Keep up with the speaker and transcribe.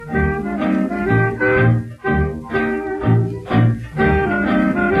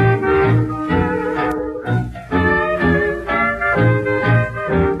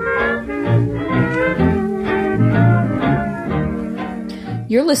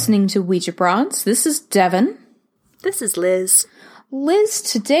listening to Ouija Broads. This is Devin. This is Liz. Liz,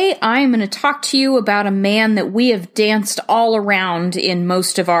 today I am going to talk to you about a man that we have danced all around in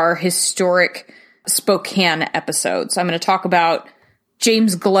most of our historic Spokane episodes. I'm going to talk about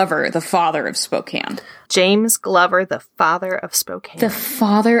James Glover, the father of Spokane. James Glover, the father of Spokane. The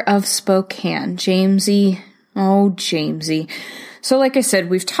father of Spokane. Jamesy. Oh, Jamesy. So like I said,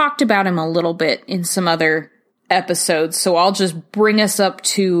 we've talked about him a little bit in some other episodes, so I'll just bring us up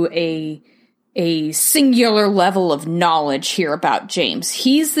to a singular level of knowledge here about James.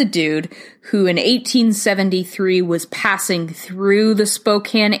 He's the dude who in 1873 was passing through the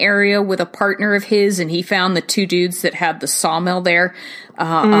Spokane area with a partner of his, and he found the two dudes that had the sawmill there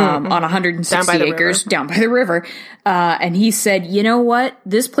on 160 acres down by the river. And he said, you know what?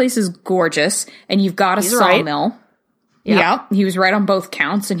 This place is gorgeous, and you've got a sawmill. Right. Yeah, he was right on both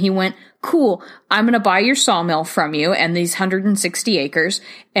counts, and he went, cool, I'm going to buy your sawmill from you and these 160 acres,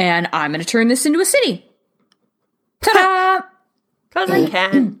 and I'm going to turn this into a city. Ta-da! Because I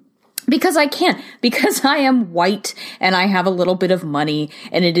can. Because I can. Because I am white, and I have a little bit of money,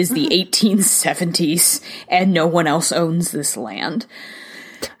 and it is the 1870s, and no one else owns this land.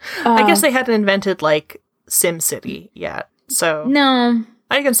 I guess they hadn't invented, like, SimCity yet, so... No.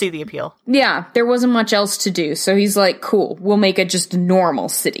 I can see the appeal. Yeah, there wasn't much else to do, so he's like, cool, we'll make it just a normal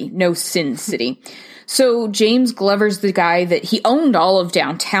city, no Sin City. So James Glover's the guy that he owned all of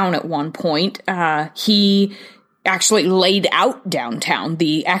downtown at one point. He actually laid out downtown.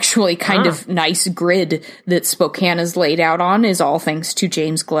 The actually kind of nice grid that Spokane is laid out on is all thanks to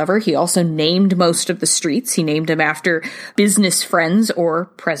James Glover. He also named most of the streets. He named them after business friends or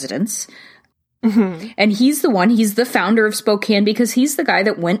presidents. Mm-hmm. And he's the founder of Spokane because he's the guy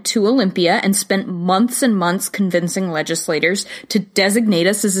that went to Olympia and spent months and months convincing legislators to designate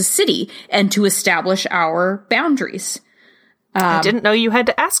us as a city and to establish our boundaries. I didn't know you had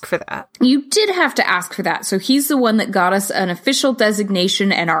to ask for that. You did have to ask for that. So he's the one that got us an official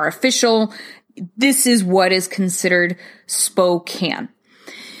designation and our official, this is what is considered Spokane.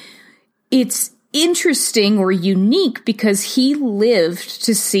 It's interesting or unique because he lived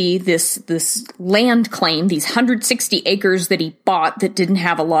to see this land claim, these 160 acres that he bought that didn't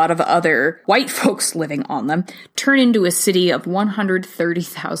have a lot of other white folks living on them, turn into a city of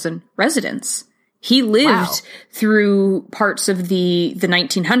 130,000 residents. He lived through parts of the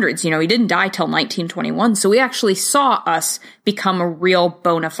 1900s. You know, he didn't die till 1921. So he actually saw us become a real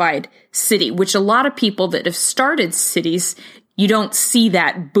bona fide city, which a lot of people that have started cities, you don't see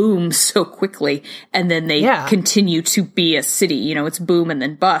that boom so quickly, and then they continue to be a city. You know, it's boom and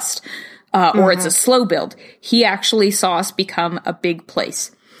then bust, or it's a slow build. He actually saw us become a big place.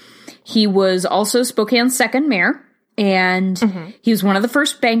 He was also Spokane's second mayor, and he was one of the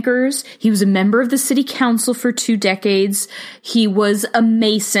first bankers. He was a member of the city council for 2 decades. He was a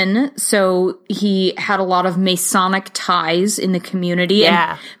Mason, so he had a lot of Masonic ties in the community.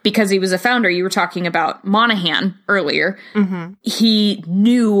 Yeah. And because he was a founder, you were talking about Monahan earlier. Mm-hmm. He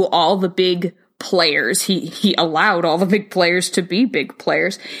knew all the big players. He allowed all the big players to be big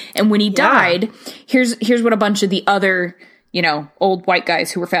players. And when he died, here's what a bunch of the other, you know, old white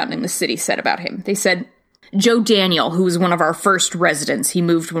guys who were founding the city said about him. They said, Joe Daniel, who was one of our first residents, he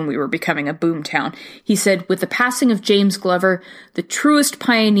moved when we were becoming a boom town. He said, with the passing of James Glover, the truest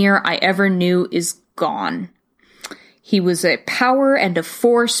pioneer I ever knew is gone. He was a power and a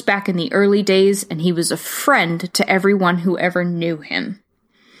force back in the early days, and he was a friend to everyone who ever knew him.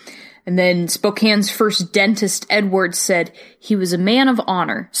 And then Spokane's first dentist, Edwards, said, he was a man of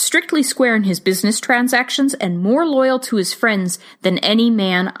honor, strictly square in his business transactions, and more loyal to his friends than any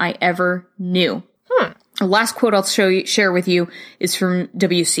man I ever knew. The last quote I'll share with you is from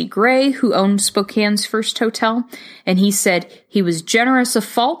W.C. Gray, who owned Spokane's first hotel, and he said, he was generous of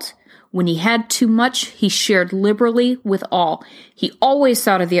fault. When he had too much, he shared liberally with all. He always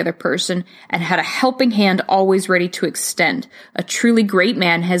thought of the other person and had a helping hand always ready to extend. A truly great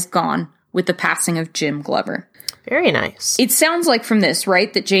man has gone with the passing of Jim Glover. Very nice. It sounds like from this,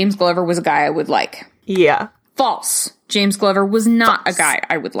 right, that James Glover was a guy I would like. Yeah. False. James Glover was not a guy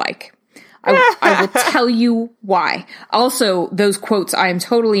I would like. I will tell you why. Also, those quotes, I am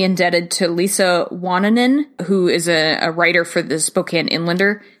totally indebted to Lisa Wananen, who is a writer for the Spokane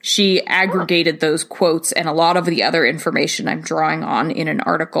Inlander. She aggregated those quotes and a lot of the other information I'm drawing on in an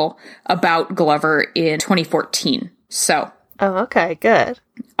article about Glover in 2014. So. Oh, okay, good.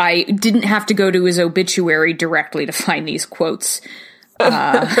 I didn't have to go to his obituary directly to find these quotes.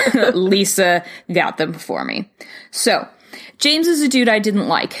 Lisa got them for me. So, James is a dude I didn't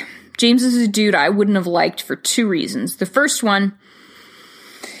like. James is a dude I wouldn't have liked for 2 reasons. The first one,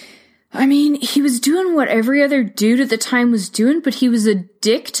 I mean, he was doing what every other dude at the time was doing, but he was a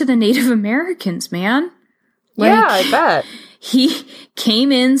dick to the Native Americans, man. Yeah, I bet. He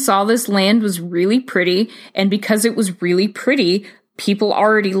came in, saw this land was really pretty, and because it was really pretty, people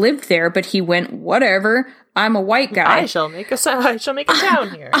already lived there, but he went, whatever, I'm a white guy. I shall make a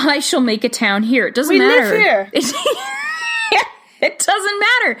town here. I shall make a town here. It doesn't matter. We live here. It doesn't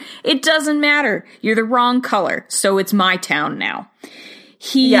matter. It doesn't matter. You're the wrong color, so it's my town now.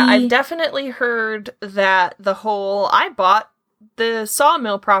 Yeah, I've definitely heard that the whole, I bought the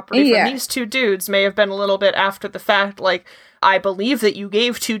sawmill property from these two dudes may have been a little bit after the fact. Like, I believe that you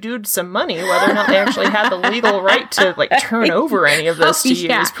gave two dudes some money. Whether or not they actually had the legal right to, like, turn over any of this to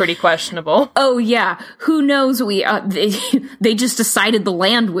you is pretty questionable. Oh, yeah. Who knows? They just decided the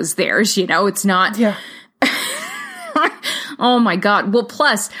land was theirs, you know? It's not... Yeah. Oh my god. Well,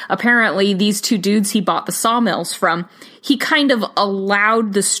 plus, apparently these two dudes he bought the sawmills from, he kind of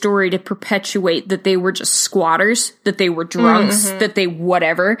allowed the story to perpetuate that they were just squatters, that they were drunks, that they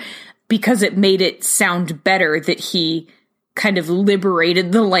whatever, because it made it sound better that he kind of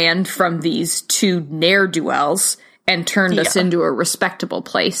liberated the land from these two ne'er-do-wells and turned us into a respectable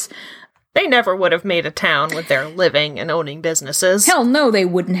place. They never would have made a town with their living and owning businesses. Hell no, they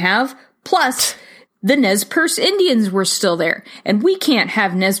wouldn't have. Plus... the Nez Perce Indians were still there, and we can't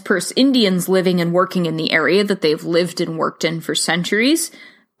have Nez Perce Indians living and working in the area that they've lived and worked in for centuries.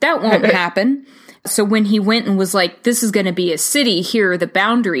 That won't happen. So when he went and was like, this is going to be a city, here are the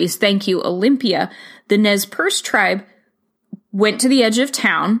boundaries, thank you, Olympia, the Nez Perce tribe went to the edge of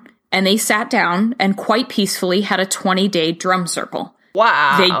town, and they sat down and quite peacefully had a 20-day drum circle.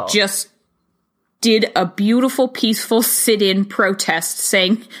 Wow. They just did a beautiful, peaceful sit-in protest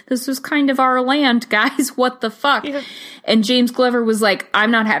saying, this was kind of our land, guys, what the fuck? Yeah. And James Glover was like,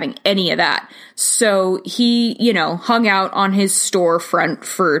 I'm not having any of that. So he, hung out on his storefront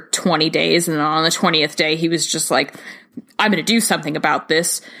for 20 days, and then on the 20th day, he was just like, I'm going to do something about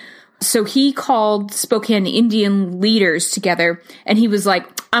this. So he called Spokane Indian leaders together, and he was like,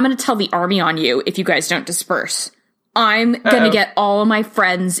 I'm going to tell the army on you if you guys don't disperse. I'm going to get all of my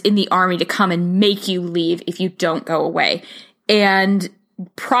friends in the army to come and make you leave if you don't go away. And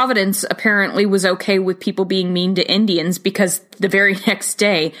Providence apparently was okay with people being mean to Indians because the very next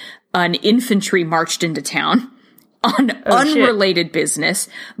day, an infantry marched into town on unrelated business.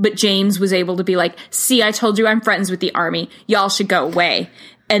 But James was able to be like, see, I told you I'm friends with the army. Y'all should go away.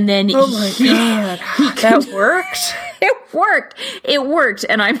 And then God, that worked? It worked.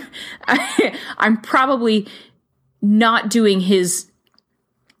 And I'm probably not doing his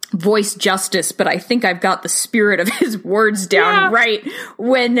voice justice, but I think I've got the spirit of his words down right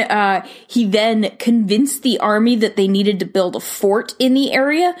when he then convinced the army that they needed to build a fort in the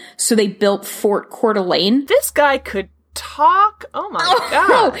area, so they built Fort Coeur d'Alene. This guy could talk. Oh my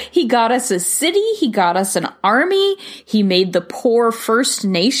god. He got us a city, he got us an army, he made the poor First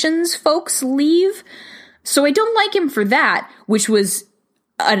Nations folks leave. So I don't like him for that, which was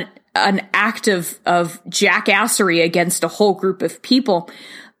an act of jackassery against a whole group of people.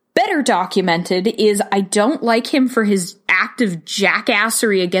 Better documented is I don't like him for his act of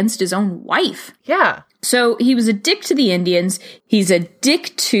jackassery against his own wife. Yeah. So he was a dick to the Indians. He's a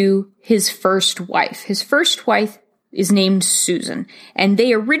dick to his first wife. His first wife is named Susan, and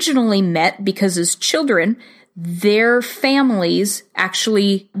they originally met because as children, their families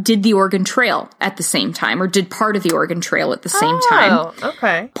actually did the Oregon Trail at the same time, or did part of the Oregon Trail at the same time. Oh,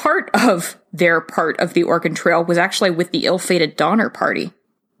 okay. Part of the Oregon Trail was actually with the ill-fated Donner Party,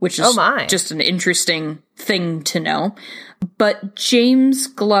 which is just an interesting thing to know. But James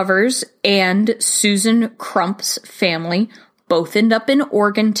Glover's and Susan Crump's family both end up in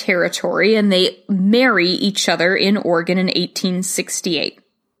Oregon Territory, and they marry each other in Oregon in 1868.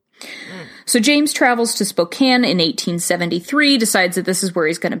 So James travels to Spokane in 1873, decides that this is where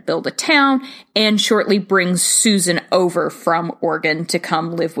he's going to build a town, and shortly brings Susan over from Oregon to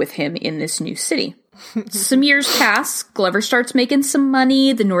come live with him in this new city. Some years pass, Glover starts making some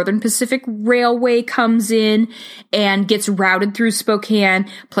money, the Northern Pacific Railway comes in and gets routed through Spokane,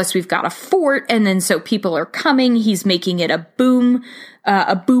 plus we've got a fort, and then so people are coming, he's making it a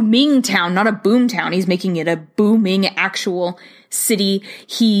booming town, not a boom town, he's making it a booming actual city.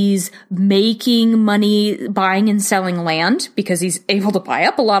 He's making money buying and selling land because he's able to buy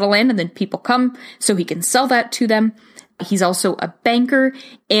up a lot of land and then people come so he can sell that to them. He's also a banker,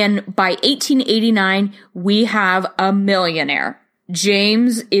 and by 1889, we have a millionaire.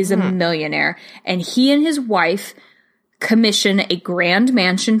 James is a millionaire, and he and his wife commission a grand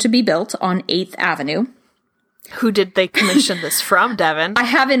mansion to be built on 8th Avenue. Who did they commission this from, Devin? I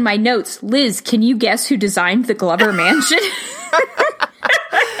have in my notes, Liz, can you guess who designed the Glover Mansion?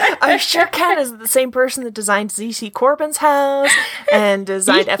 I sure can. Is it the same person that designed Z.C. Corbin's house and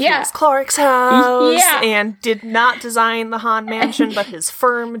designed F.Lewis Clark's house and did not design the Hahn Mansion, but his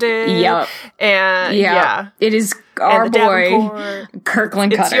firm did? Yep. And it is our boy,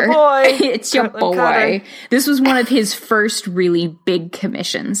 Kirkland Cutter. It's your boy. It's your boy. Cutter. This was one of his first really big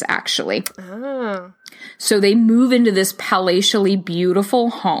commissions, actually. Oh. So they move into this palatially beautiful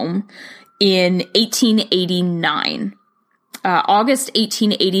home in 1889. August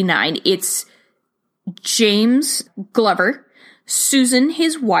 1889. It's James Glover, Susan,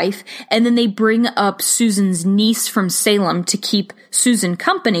 his wife, and then they bring up Susan's niece from Salem to keep Susan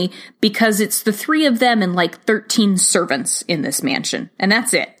company because it's the three of them and like 13 servants in this mansion. And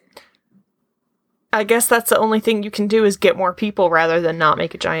that's it. I guess that's the only thing you can do is get more people rather than not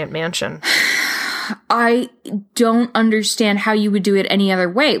make a giant mansion. I don't understand how you would do it any other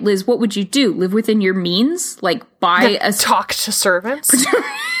way. Liz, what would you do? Live within your means? Like buy a... Talk to servants?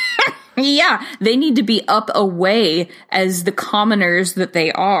 Yeah, they need to be up away as the commoners that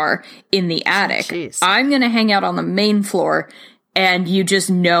they are in the attic. Jeez. I'm going to hang out on the main floor, and you just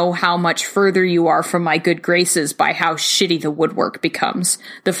know how much further you are from my good graces by how shitty the woodwork becomes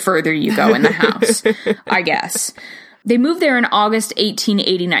the further you go in the house, I guess. They moved there in August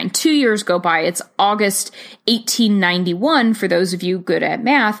 1889. 2 years go by. It's August 1891, for those of you good at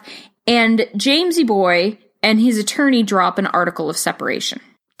math. And Jamesy Boy and his attorney drop an article of separation.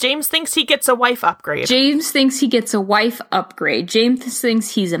 James thinks he gets a wife upgrade. James thinks he gets a wife upgrade. James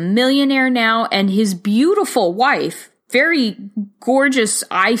thinks he's a millionaire now, and his beautiful wife, very gorgeous,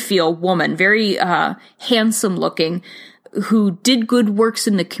 I feel, woman, very handsome looking, who did good works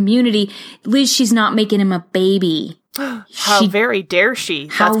in the community. Liz, she's not making him a baby. How very dare she?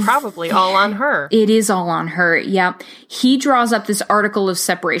 That's probably all on her. It is all on her, yeah. He draws up this article of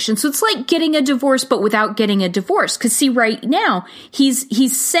separation. So it's like getting a divorce, but without getting a divorce. Because see, right now,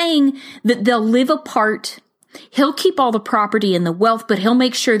 he's saying that they'll live apart. He'll keep all the property and the wealth, but he'll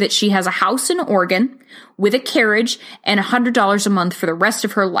make sure that she has a house in Oregon with a carriage and $100 a month for the rest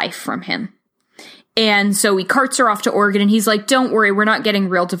of her life from him. And so he carts her off to Oregon, and he's like, don't worry, we're not getting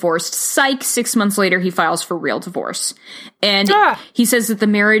real divorced. Psych, 6 months later, he files for real divorce. And he says that the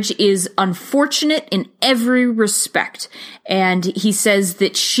marriage is unfortunate in every respect. And he says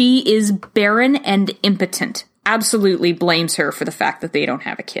that she is barren and impotent. Absolutely blames her for the fact that they don't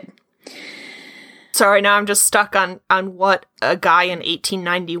have a kid. Sorry, now I'm just stuck on what a guy in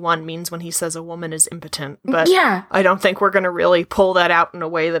 1891 means when he says a woman is impotent. But yeah. I don't think we're going to really pull that out in a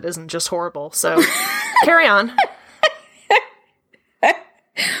way that isn't just horrible. So carry on.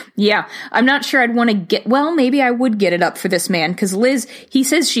 Yeah, I'm not sure I'd want to get... Well, maybe I would get it up for this man, because Liz, he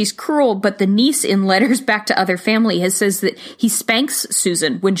says she's cruel, but the niece in letters back to other family says that he spanks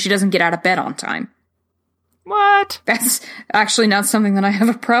Susan when she doesn't get out of bed on time. What? That's actually not something that I have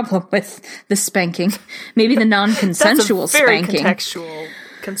a problem with, the spanking. Maybe the non-consensual spanking. That's a very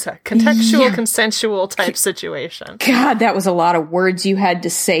contextual, consensual type situation. God, that was a lot of words you had to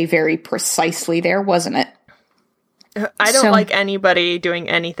say very precisely there, wasn't it? I don't like anybody doing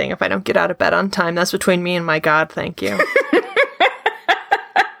anything if I don't get out of bed on time. That's between me and my God, thank you.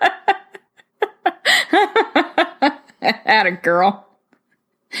 Atta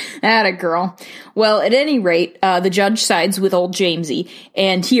girl. Well, at any rate, the judge sides with old Jamesy,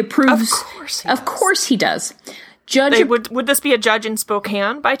 and he approves. Of course he does. Would this be a judge in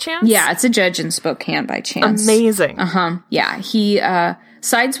Spokane by chance? Yeah, it's a judge in Spokane by chance. Amazing. Yeah, he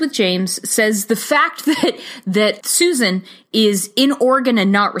sides with James, says the fact that Susan is in Oregon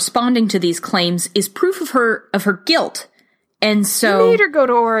and not responding to these claims is proof of her guilt. And so made her go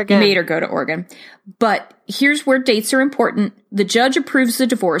to Oregon. But here's where dates are important. The judge approves the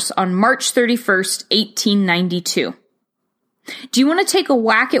divorce on March 31st, 1892. Do you want to take a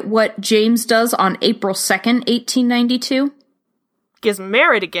whack at what James does on April 2nd, 1892? Gets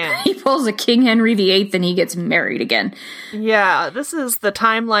married again. He pulls a King Henry VIII and he gets married again. Yeah, this is the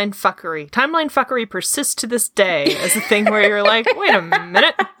timeline fuckery. Timeline fuckery persists to this day as a thing where you're like, wait a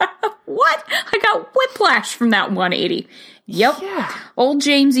minute. What? I got whiplash from that 180. Yep. Yeah. Old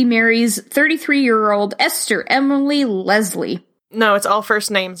Jamesy marries 33-year-old Esther Emily Leslie. No, it's all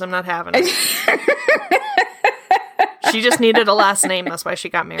first names. I'm not having it. She just needed a last name. That's why she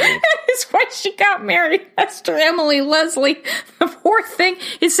got married. That's why she got married. Esther Emily Leslie. The poor thing.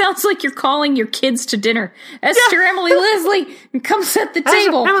 It sounds like you're calling your kids to dinner. Esther Emily Leslie. Come set the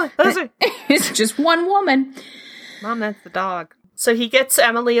table. Emily. It's just one woman. Mom, that's the dog. So he gets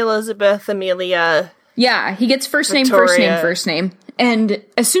Emily, Elizabeth, Amelia. Yeah, he gets first name. And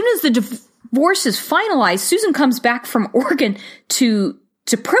as soon as the divorce is finalized, Susan comes back from Oregon to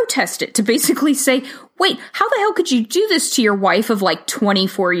to protest it, to basically say, wait, how the hell could you do this to your wife of like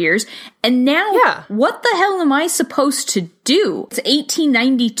 24 years? And now, what the hell am I supposed to do? It's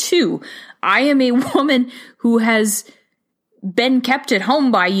 1892. I am a woman who has been kept at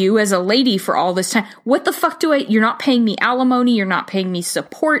home by you as a lady for all this time. What the fuck you're not paying me alimony, you're not paying me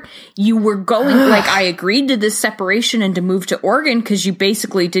support. You were going, like, I agreed to this separation and to move to Oregon because you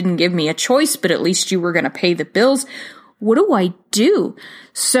basically didn't give me a choice, but at least you were going to pay the bills. What do I do?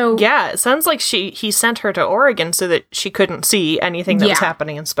 So yeah, it sounds like he sent her to Oregon so that she couldn't see anything that was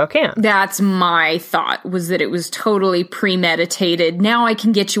happening in Spokane. That's my thought, was that it was totally premeditated. Now I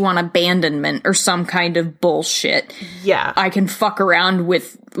can get you on abandonment or some kind of bullshit. Yeah. I can fuck around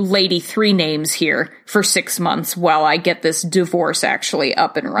with Lady Three Names here for 6 months while I get this divorce actually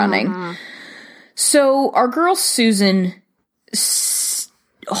up and running. Mm-hmm. So our girl Susan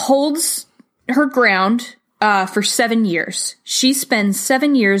holds her ground for 7 years. She spends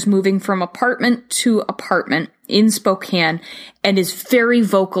 7 years moving from apartment to apartment in Spokane and is very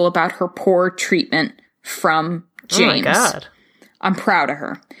vocal about her poor treatment from James. Oh my God. I'm proud of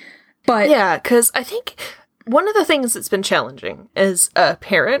her. But yeah, because I think one of the things that's been challenging as a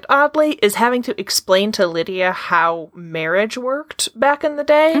parent, oddly, is having to explain to Lydia how marriage worked back in the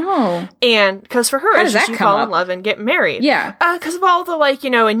day. Oh. And because for her, it's just you fall in love and get married. Yeah. Because of all the, like,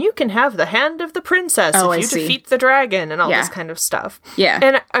 and you can have the hand of the princess if you defeat the dragon and all this kind of stuff. Yeah.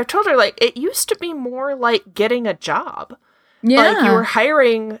 And I told her, like, it used to be more like getting a job. Yeah.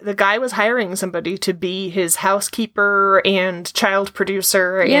 Like, the guy was hiring somebody to be his housekeeper and child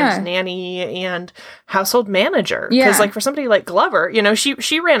producer and nanny and household manager. Yeah. Because, like, for somebody like Glover,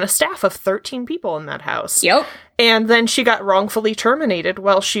 she ran a staff of 13 people in that house. Yep. And then she got wrongfully terminated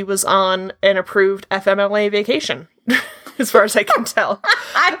while she was on an approved FMLA vacation, as far as I can tell.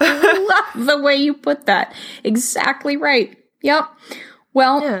 I love the way you put that. Exactly right. Yep.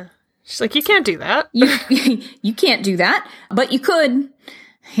 Well... Yeah. She's like, you can't do that. You can't do that, but you could.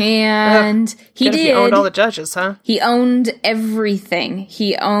 And he did. He owned all the judges, huh? He owned everything.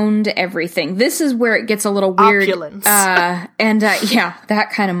 This is where it gets a little weird. Opulence. That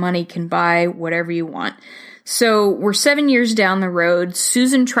kind of money can buy whatever you want. So we're 7 years down the road.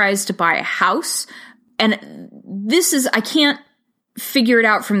 Susan tries to buy a house. And this is, I can't figure it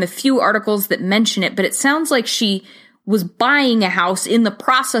out from the few articles that mention it, but it sounds like she was buying a house, in the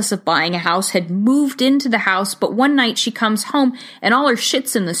process of buying a house, had moved into the house, but one night she comes home and all her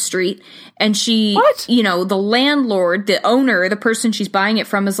shit's in the street, and she, the landlord, the owner, the person she's buying it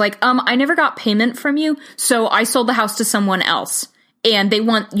from is like, I never got payment from you, so I sold the house to someone else, and they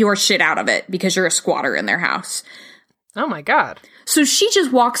want your shit out of it because you're a squatter in their house. Oh my God. So she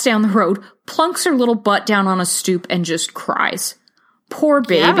just walks down the road, plunks her little butt down on a stoop, and just cries. Poor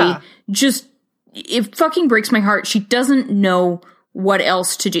baby. Yeah. It fucking breaks my heart. She doesn't know what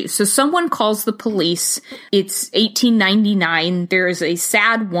else to do. So someone calls the police. It's 1899. There is a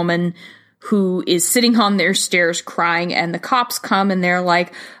sad woman who is sitting on their stairs crying, and the cops come and they're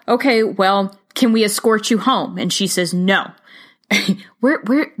like, okay, well, can we escort you home? And she says, no.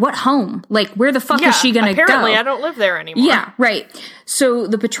 What home? Like, where the fuck is she gonna go? Apparently I don't live there anymore. Yeah, right. So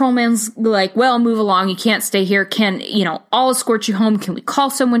the patrolman's like, well, move along. You can't stay here. I'll escort you home. Can we call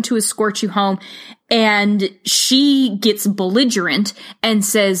someone to escort you home? And she gets belligerent and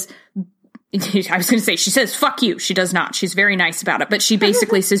says, she says, fuck you. She does not. She's very nice about it. But she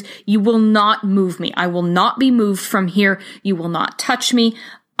basically says, you will not move me. I will not be moved from here. You will not touch me.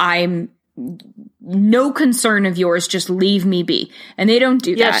 I'm no concern of yours, just leave me be. And they don't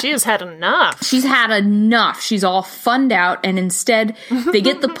do that. Yeah, she has had enough. She's had enough. She's all funned out, and instead they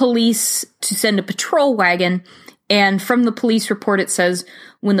get the police to send a patrol wagon, and from the police report it says,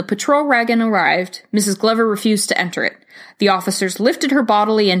 when the patrol wagon arrived, Mrs. Glover refused to enter it. The officers lifted her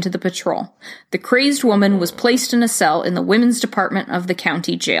bodily into the patrol. The crazed woman was placed in a cell in the women's department of the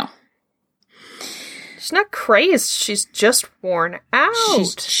county jail. She's not crazed. She's just worn out.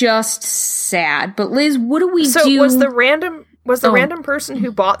 She's just sad. But Liz, what do we do? So was the random person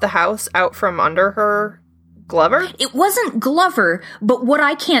who bought the house out from under her Glover? It wasn't Glover, but what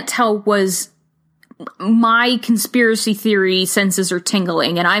I can't tell was my conspiracy theory senses are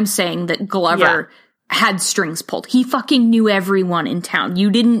tingling, and I'm saying that Glover had strings pulled. He fucking knew everyone in town. You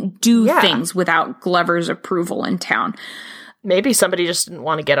didn't do things without Glover's approval in town. Maybe somebody just didn't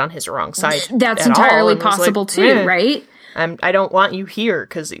want to get on his wrong side. That's entirely possible too, right? I don't want you here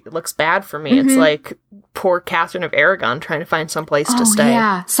because it looks bad for me. Mm-hmm. It's like poor Catherine of Aragon trying to find some place to stay.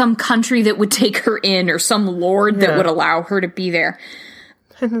 Yeah, some country that would take her in, or some lord that would allow her to be there.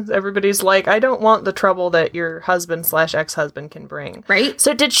 Everybody's like, I don't want the trouble that your husband/ex-husband can bring. Right?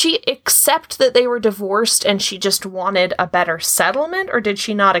 So did she accept that they were divorced and she just wanted a better settlement, or did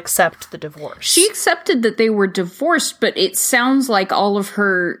she not accept the divorce? She accepted that they were divorced, but it sounds like all of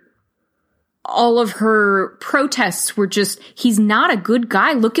her protests were just, he's not a good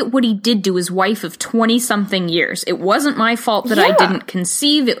guy. Look at what he did to his wife of 20-something years. It wasn't my fault that I didn't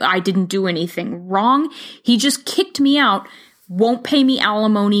conceive. I didn't do anything wrong. He just kicked me out. Won't pay me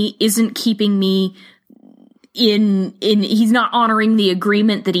alimony, isn't keeping me he's not honoring the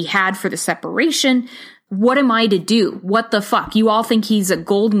agreement that he had for the separation. What am I to do? What the fuck? You all think he's a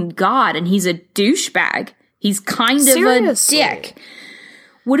golden god and he's a douchebag. He's kind of a dick.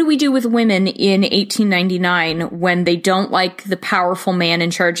 What do we do with women in 1899 when they don't like the powerful man in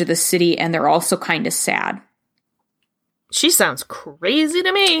charge of the city and they're also kind of sad? She sounds crazy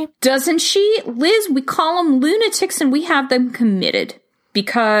to me. Doesn't she? Liz, we call them lunatics and we have them committed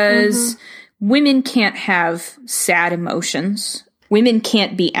because women can't have sad emotions. Women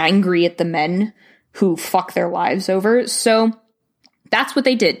can't be angry at the men who fuck their lives over. So that's what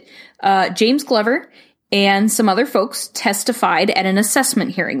they did. James Glover and some other folks testified at an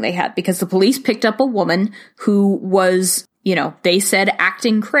assessment hearing they had because the police picked up a woman who was, they said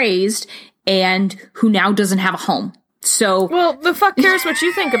acting crazed and who now doesn't have a home. So, well, the fuck cares what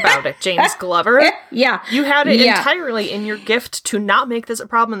you think about it, James Glover. Yeah. You had it entirely in your gift to not make this a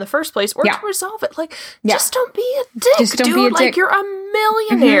problem in the first place or to resolve it. Like, just don't be a dick, just don't dude. Be a dick. Like, you're a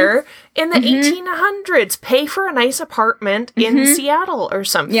millionaire in the 1800s. Pay for a nice apartment in Seattle or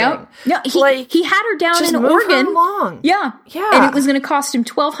something. Yeah. No, he had her down in Oregon. Her along. Yeah. And it was going to cost him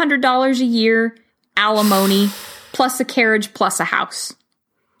 $1,200 a year, alimony, plus a carriage, plus a house.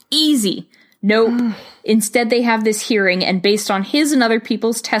 Easy. Nope. Instead, they have this hearing, and based on his and other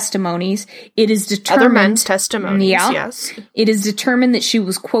people's testimonies, it is determined... Other men's testimonies, yes. It is determined that she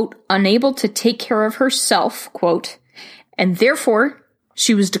was, quote, unable to take care of herself, quote, and therefore,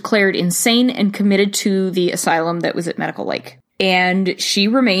 she was declared insane and committed to the asylum that was at Medical Lake. And she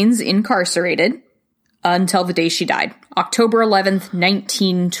remains incarcerated until the day she died, October 11th,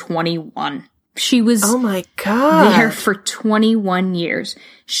 1921. She was oh my God. there for 21 years.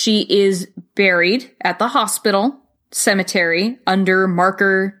 She is buried at the hospital cemetery under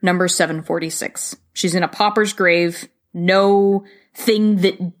marker number 746. She's in a pauper's grave. No thing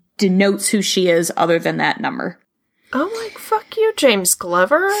that denotes who she is other than that number. Oh my, fuck you, James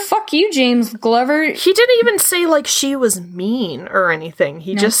Glover. Fuck you, James Glover. He didn't even say, like, she was mean or anything.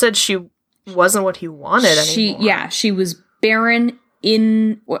 He just said she wasn't what he wanted anymore. Yeah, she was barren,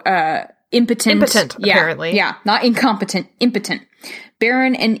 impotent, apparently. Yeah, not incompetent, impotent.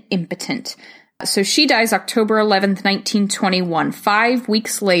 Barren and impotent. So she dies October 11th, 1921. 5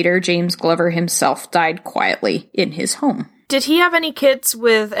 weeks later, James Glover himself died quietly in his home. Did he have any kids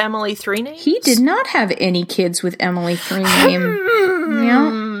with Emily Three Names? He did not have any kids with Emily Three Names.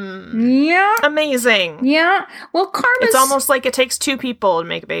 Yeah. Amazing. Yeah. Well, karma's... It's almost like it takes two people to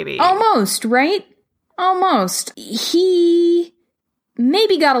make a baby. Almost, right? Almost. He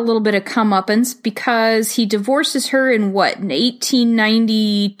maybe got a little bit of comeuppance because he divorces her in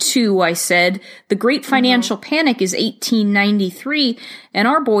 1892, I said. The Great Financial Panic is 1893, and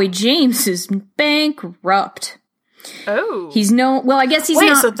our boy James is bankrupt. Oh. I guess he's not...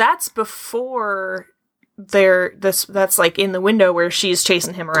 Wait, so that's before that's like in the window where she's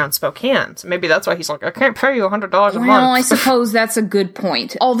chasing him around Spokane. So maybe that's why he's like, I can't pay you $100 a month. Well, I suppose that's a good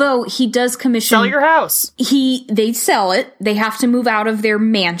point. Although he does commission... Sell your house. They sell it. They have to move out of their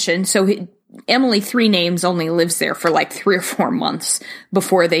mansion. So Emily Three Names only lives there for like 3 or 4 months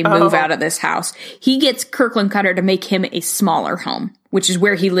before they move out of this house. He gets Kirkland Cutter to make him a smaller home, which is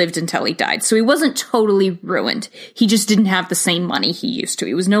where he lived until he died. So he wasn't totally ruined. He just didn't have the same money he used to.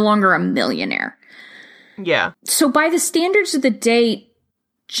 He was no longer a millionaire. Yeah. So by the standards of the day,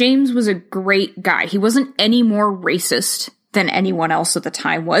 James was a great guy. He wasn't any more racist than anyone else at the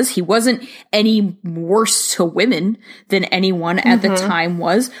time was. He wasn't any worse to women than anyone at the time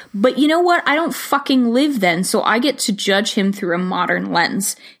was. But you know what? I don't fucking live then, so I get to judge him through a modern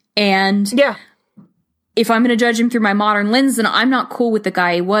lens. And if I'm going to judge him through my modern lens, then I'm not cool with the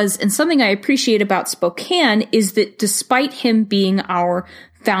guy he was. And something I appreciate about Spokane is that despite him being our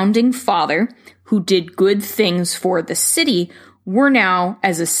founding father, who did good things for the city, we're now,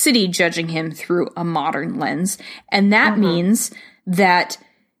 as a city, judging him through a modern lens. And that means that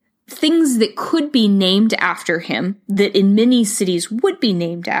things that could be named after him, that in many cities would be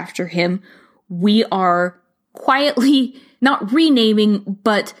named after him, we are quietly not renaming,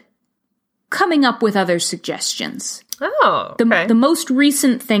 but coming up with other suggestions. Oh, okay. The most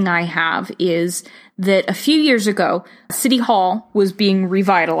recent thing I have is that a few years ago, City Hall was being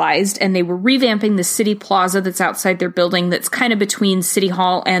revitalized, and they were revamping the City Plaza that's outside their building that's kind of between City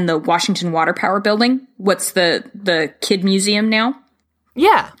Hall and the Washington Water Power Building. What's the Kid Museum now?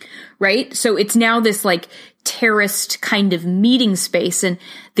 Yeah. Right? So it's now this, like, terraced kind of meeting space, and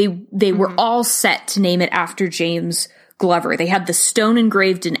they were all set to name it after James Glover. They had the stone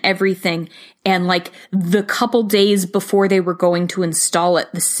engraved and everything, and, like, the couple days before they were going to install it,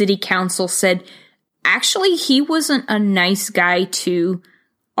 the city council said, actually, he wasn't a nice guy to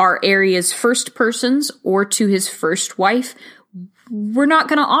our area's first persons or to his first wife. We're not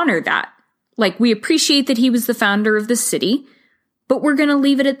going to honor that. Like, we appreciate that he was the founder of the city, but we're going to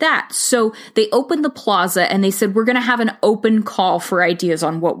leave it at that. So they opened the plaza and they said, we're going to have an open call for ideas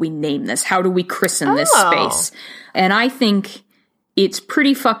on what we name this. How do we christen this space? And I think it's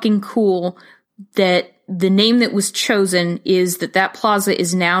pretty fucking cool that the name that was chosen is that plaza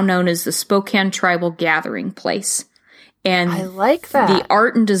is now known as the Spokane Tribal Gathering Place. And I like that. The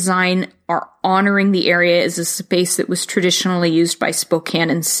art and design are honoring the area as a space that was traditionally used by Spokane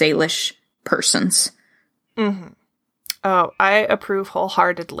and Salish persons. Mm-hmm. Oh, I approve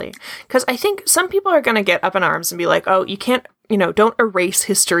wholeheartedly. Because I think some people are going to get up in arms and be like, oh, you can't, don't erase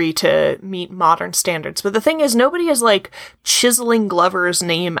history to meet modern standards. But the thing is, nobody is, like, chiseling Glover's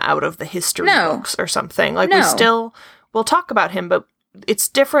name out of the history books or something. Like, we'll talk about him, but it's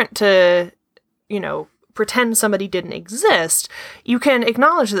different to, pretend somebody didn't exist. You can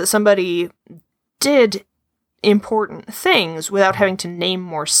acknowledge that somebody did important things without having to name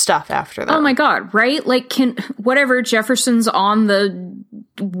more stuff after them. Oh my God, right? Like, Jefferson's on the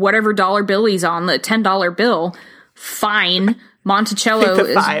whatever dollar bill he's on, the $10 bill, fine. Monticello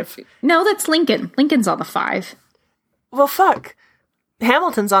is... $5. No, that's Lincoln. Lincoln's on the $5. Well, fuck.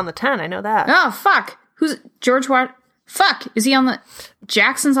 Hamilton's on the 10, I know that. Oh, fuck. Who's George Watt? Fuck. Is he on the...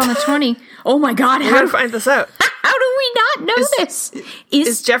 Jackson's on the 20. Oh my God. How do we find this out? How do we not know this?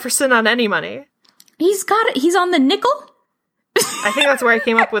 Is Jefferson on any money? He's got it. He's on the nickel. I think that's where I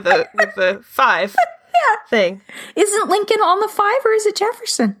came up with the 5 thing. Isn't Lincoln on the 5 or is it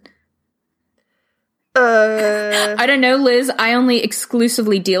Jefferson? I don't know, Liz. I only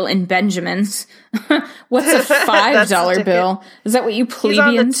exclusively deal in Benjamins. What's a $5 bill? Is that what you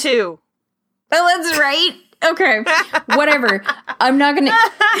plebeians? He's on the 2. Oh, that's right. Okay, whatever. I'm not gonna.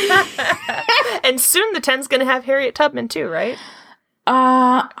 And soon the 10's gonna have Harriet Tubman too, right?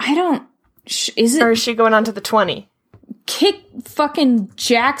 I don't. Is it? Or is she going on to the 20? Kick fucking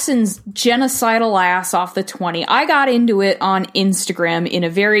Jackson's genocidal ass off the 20. I got into it on Instagram in a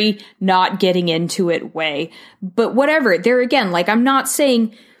very not getting into it way. But whatever. There again, like, I'm not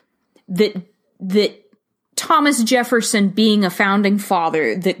saying that Thomas Jefferson being a founding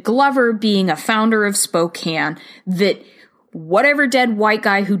father, that Glover being a founder of Spokane, that whatever dead white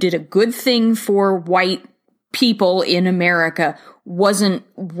guy who did a good thing for white people in America wasn't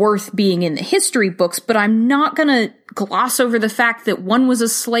worth being in the history books, but I'm not gonna gloss over the fact that one was a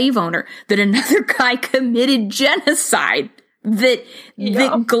slave owner, that another guy committed genocide, that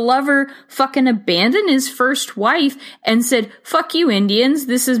Glover fucking abandoned his first wife and said, fuck you Indians,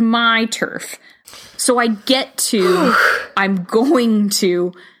 this is my turf. So I'm going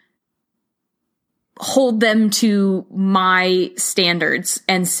to hold them to my standards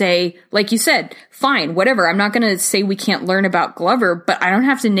and say, like you said, fine, whatever. I'm not going to say we can't learn about Glover, but I don't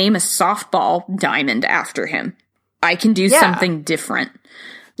have to name a softball diamond after him. I can do something different.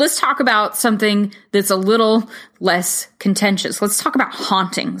 Let's talk about something that's a little less contentious. Let's talk about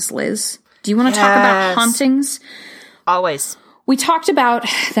hauntings, Liz. Do you want to talk about hauntings? Always. We talked about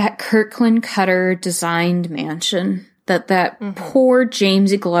that Kirkland Cutter designed mansion that poor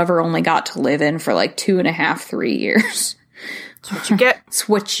Jamesy Glover only got to live in for like 2.5, 3 years. That's what you get. It's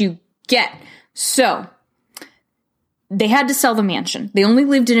what you get. So they had to sell the mansion. They only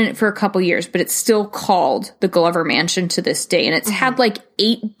lived in it for a couple years, but it's still called the Glover Mansion to this day. And it's had like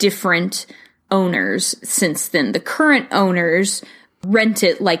 8 different owners since then. The current owners rent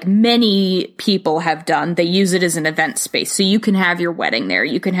it like many people have done. They use it as an event space. So you can have your wedding there.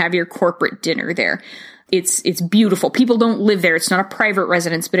 You can have your corporate dinner there. It's beautiful. People don't live there. It's not a private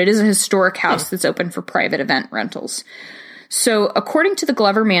residence, but it is a historic house that's open for private event rentals. So according to the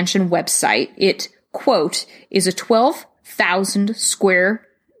Glover Mansion website, it, quote, is a 12,000 square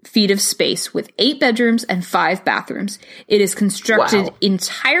feet of space with 8 bedrooms and 5 bathrooms. It is constructed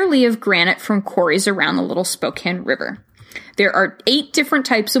entirely of granite from quarries around the Little Spokane River. There are 8 different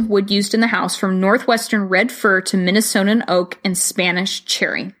types of wood used in the house, from northwestern red fir to Minnesotan oak and Spanish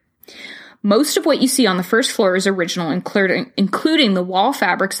cherry. Most of what you see on the first floor is original, including the wall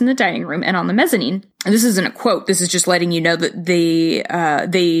fabrics in the dining room and on the mezzanine. And this isn't a quote. This is just letting you know that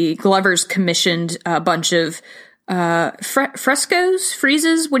the Glovers commissioned a bunch of frescoes,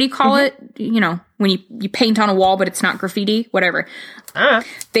 friezes. What do you call it? You know, when you paint on a wall, but it's not graffiti, whatever.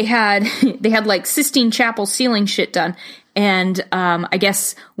 They had like Sistine Chapel ceiling shit done. And I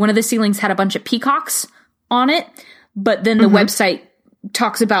guess one of the ceilings had a bunch of peacocks on it. But then the website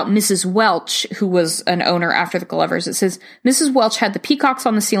talks about Mrs. Welch, who was an owner after the Glovers. It says, Mrs. Welch had the peacocks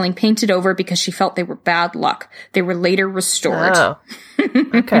on the ceiling painted over because she felt they were bad luck. They were later restored. Oh.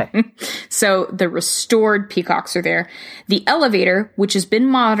 Okay. So the restored peacocks are there. The elevator, which has been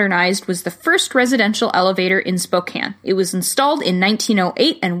modernized, was the first residential elevator in Spokane. It was installed in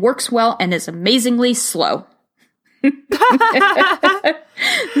 1908 and works well and is amazingly slow.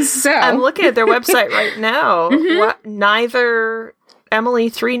 So I'm looking at their website right now. Neither Emily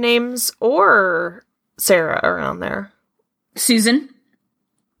Three Names or Sarah are on there. Susan.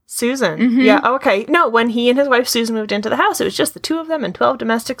 Yeah, okay. No, when he and his wife Susan moved into the house, it was just the two of them and 12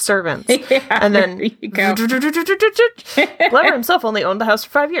 domestic servants. Yeah, and then there you go. Glover himself only owned the house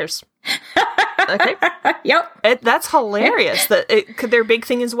for 5 years. Okay. Yep. That's hilarious. That their big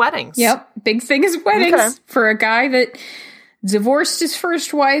thing is weddings. Yep. Big thing is weddings. Okay. For a guy that divorced his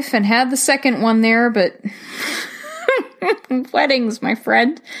first wife and had the second one there, but weddings, my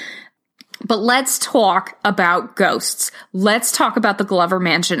friend. But let's talk about ghosts. Let's talk about the Glover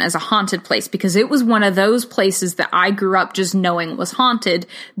Mansion as a haunted place, because it was one of those places that I grew up just knowing was haunted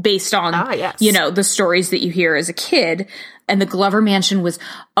based on, you know, the stories that you hear as a kid. And the Glover Mansion was,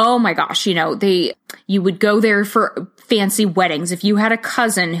 oh my gosh, you know, you would go there for fancy weddings. If you had a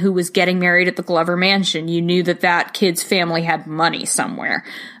cousin who was getting married at the Glover Mansion, you knew that kid's family had money somewhere.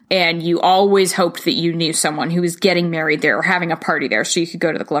 And you always hoped that you knew someone who was getting married there or having a party there so you could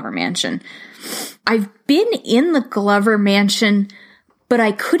go to the Glover Mansion. I've been in the Glover Mansion, but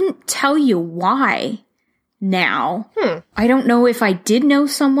I couldn't tell you why now. I don't know if I did know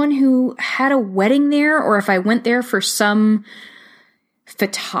someone who had a wedding there or if I went there for some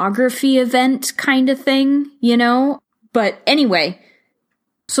photography event kind of thing, you know? But anyway,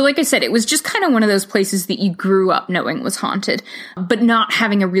 so like I said, it was just kind of one of those places that you grew up knowing was haunted, but not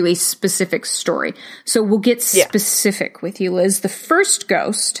having a really specific story. So we'll get specific with you, Liz. The first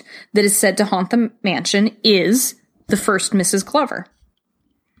ghost that is said to haunt the mansion is the first Mrs. Glover.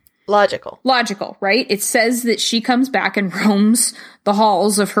 Logical, right? It says that she comes back and roams the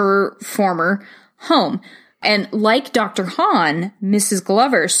halls of her former home. And like Dr. Hahn, Mrs.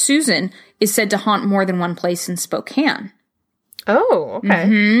 Glover, Susan, is said to haunt more than one place in Spokane. Oh,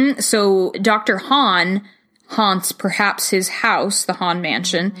 okay. So Dr. Hahn haunts perhaps his house, the Hahn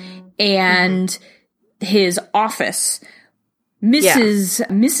Mansion, and his office.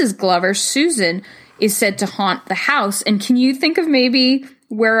 Mrs. Glover, Susan, is said to haunt the house. And can you think of maybe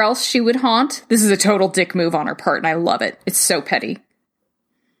where else she would haunt? This is a total dick move on her part, and I love it. It's so petty.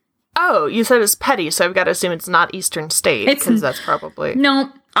 Oh, you said it's petty, so I've got to assume it's not Eastern State, because that's probably...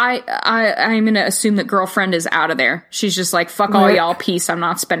 No, I'm going to assume that girlfriend is out of there. She's just like, fuck all y'all, peace. I'm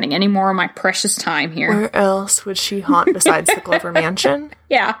not spending any more of my precious time here. Where else would she haunt besides the Glover Mansion?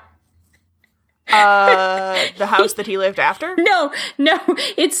 Yeah. The house that he lived after? No.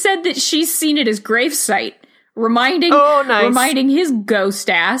 It said that she's seen it as gravesite, reminding his ghost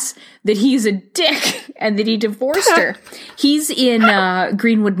ass that he's a dick and that he divorced her. He's in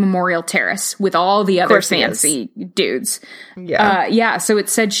Greenwood Memorial Terrace with all the other fancy dudes. Yeah. So it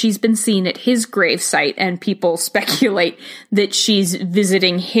said she's been seen at his gravesite, and people speculate that she's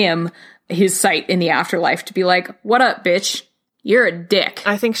visiting his site in the afterlife to be like, what up, bitch? You're a dick.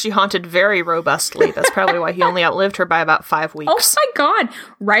 I think she haunted very robustly. That's probably why he only outlived her by about 5 weeks. Oh my God,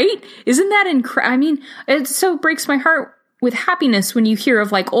 right? Isn't that incredible? I mean, it so breaks my heart with happiness when you hear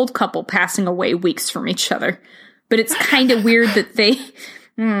of like old couple passing away weeks from each other. But it's kind of weird that they,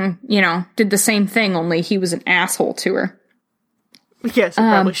 did the same thing, only he was an asshole to her. Yes,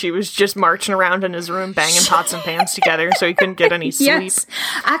 probably she was just marching around in his room banging pots and pans together so he couldn't get any sleep. Yes,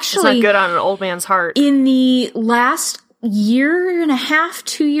 actually, it's not good on an old man's heart. In the last year and a half,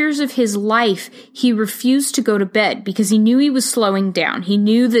 2 years of his life, he refused to go to bed because he knew he was slowing down. He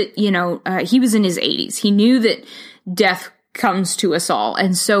knew that, he was in his 80s. He knew that death comes to us all.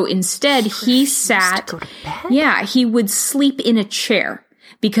 And so instead he sat, he would sleep in a chair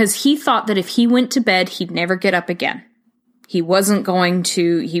because he thought that if he went to bed, he'd never get up again. He wasn't going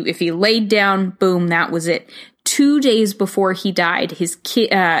to, if he laid down, boom, that was it. 2 days before he died, his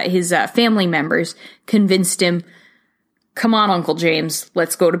family members convinced him, come on, Uncle James,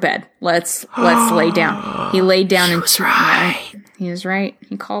 let's go to bed. Let's lay down. He laid down and was right. He was right.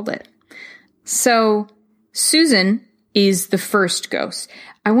 He called it. So Susan is the first ghost.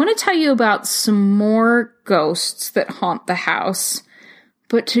 I want to tell you about some more ghosts that haunt the house.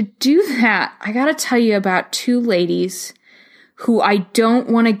 But to do that, I got to tell you about two ladies who I don't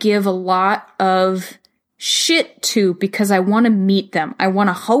want to give a lot of shit to because I want to meet them. I want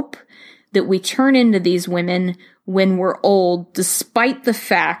to hope that we turn into these women when we're old, despite the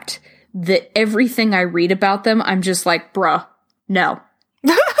fact that everything I read about them, I'm just like, bruh, no.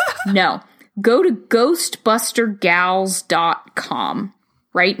 No. Go to ghostbustergals.com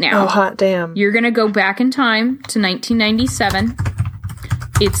right now. Oh, hot damn. You're going to go back in time to 1997.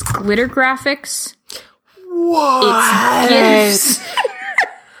 It's glitter graphics. What? It's gifts.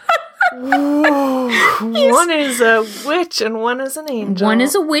 One is a witch and one is an angel. One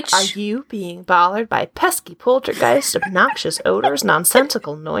is a witch. Are you being bothered by pesky poltergeist, obnoxious odors,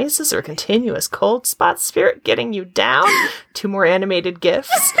 nonsensical noises, or continuous cold spot spirit getting you down? Two more animated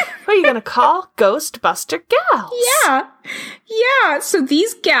gifts. Who are you going to call Ghostbuster Gals? Yeah. So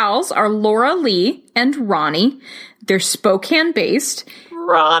these gals are Laura Lee and Ronnie. They're Spokane-based.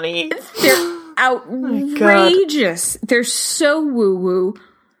 Ronnie. They're outrageous. They're so woo-woo.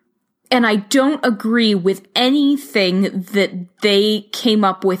 And I don't agree with anything that they came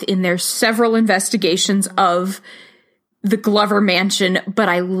up with in their several investigations of the Glover Mansion, but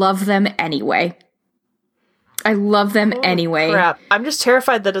I love them anyway. Crap. I'm just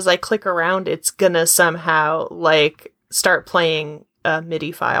terrified that as I click around, it's gonna somehow, start playing a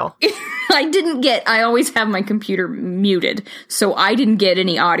MIDI file. I always have my computer muted, so I didn't get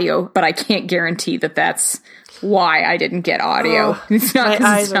any audio, but I can't guarantee that that's why I didn't get audio. It's not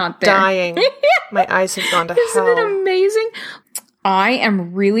because it's not there. Dying. My eyes have gone to hell. Isn't it amazing? I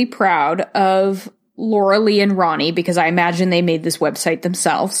am really proud of Laura Lee and Ronnie because I imagine they made this website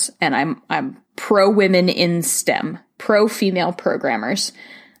themselves, and I'm pro women in STEM, pro female programmers.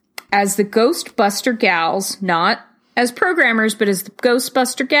 As the Ghostbuster Gals, not as programmers, but as the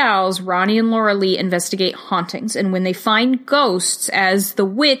Ghostbuster Gals, Ronnie and Laura Lee investigate hauntings. And when they find ghosts as the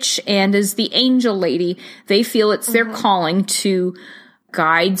witch and as the angel lady, they feel it's their calling to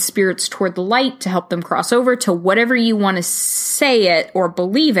guide spirits toward the light, to help them cross over to whatever you want to say it or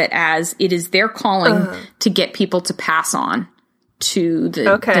believe it as. It is their calling to get people to pass on to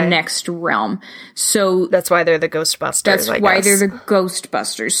the next realm. So that's why they're the Ghostbusters. That's why they're the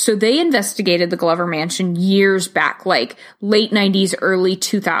Ghostbusters. So they investigated the Glover Mansion years back, like late 90s, early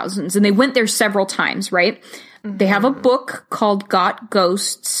 2000s, and they went there several times, right? Mm-hmm. They have a book called Got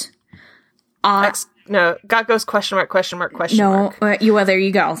Ghosts. Got Ghosts, question mark. No, there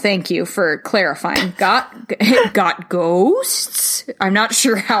you go. Thank you for clarifying. Got Ghosts? I'm not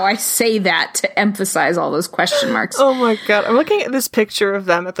sure how I say that to emphasize all those question marks. Oh my god. I'm looking at this picture of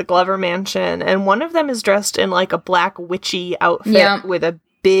them at the Glover Mansion, and one of them is dressed in like a black witchy outfit with a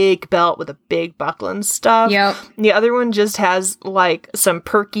big belt with a big buckle and stuff. Yep. And the other one just has like some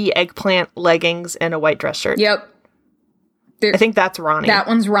perky eggplant leggings and a white dress shirt. Yep. I think that's Ronnie. That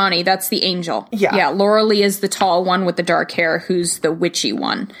one's Ronnie. That's the angel. Yeah. Laura Lee is the tall one with the dark hair who's the witchy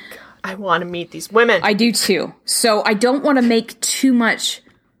one. I want to meet these women. I do too. So I don't want to make too much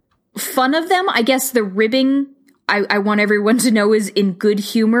fun of them. I guess the ribbing, I want everyone to know, is in good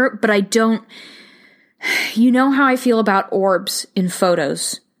humor, but I don't... You know how I feel about orbs in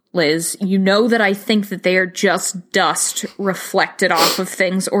photos, Liz. You know that I think that they are just dust reflected off of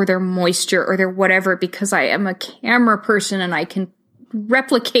things, or their moisture, or their whatever, because I am a camera person and I can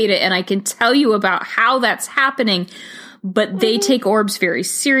replicate it and I can tell you about how that's happening. But they take orbs very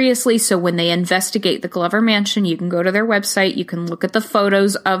seriously, so when they investigate the Glover Mansion, you can go to their website, you can look at the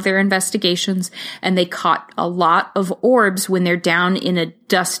photos of their investigations, and they caught a lot of orbs when they're down in a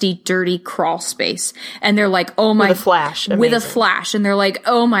dusty, dirty crawl space. And they're like, oh my... With a flash. Amazing. With a flash. And they're like,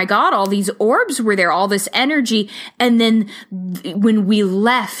 oh my god, all these orbs were there, all this energy. And then when we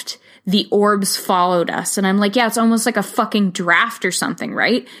left... the orbs followed us. And I'm like, yeah, it's almost like a fucking draft or something,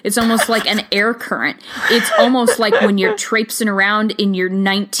 right? It's almost like an air current. It's almost like when you're traipsing around in your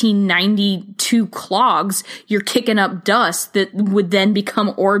 1992 clogs, you're kicking up dust that would then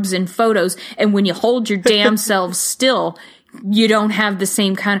become orbs in photos. And when you hold your damn selves still, you don't have the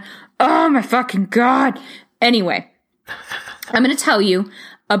same kind of, oh my fucking god. Anyway, I'm going to tell you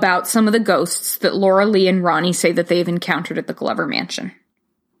about some of the ghosts that Laura Lee and Ronnie say that they've encountered at the Glover Mansion.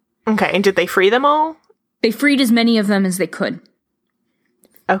 Okay, and did they free them all? They freed as many of them as they could.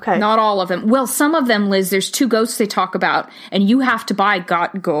 Okay. Not all of them. Well, some of them, Liz, there's 2 ghosts they talk about, and you have to buy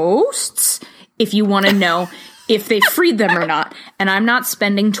Got Ghosts if you want to know if they freed them or not. And I'm not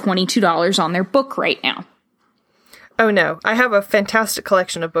spending $22 on their book right now. Oh, no. I have a fantastic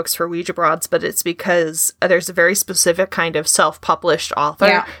collection of books for Ouija boards, but it's because there's a very specific kind of self-published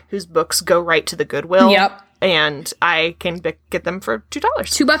author whose books go right to the Goodwill. Yep. And I can get them for $2.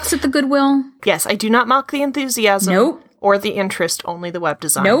 $2 at the Goodwill. Yes, I do not mock the enthusiasm. Nope. Or the interest, only the web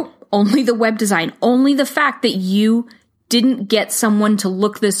design. Nope. Only the web design. Only the fact that you didn't get someone to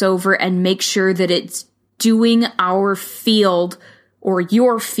look this over and make sure that it's doing our field or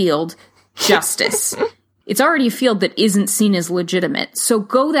your field justice. It's already a field that isn't seen as legitimate. So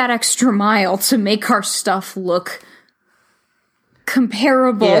go that extra mile to make our stuff look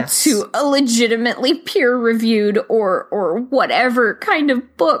comparable to a legitimately peer-reviewed or whatever kind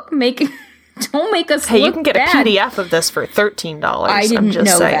of book. Don't make us look you can get bad. A PDF of this for $13. I didn't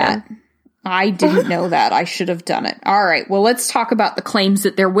know that. I didn't know that. I should have done it. All right. Well, let's talk about the claims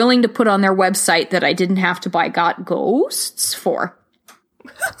that they're willing to put on their website that I didn't have to buy Got Ghosts for.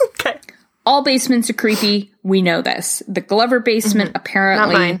 Okay. All basements are creepy. We know this. The Glover basement,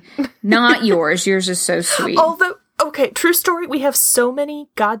 apparently, not yours. Yours is so sweet. Although, okay, true story, we have so many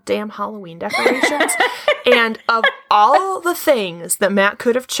goddamn Halloween decorations. And of all the things that Matt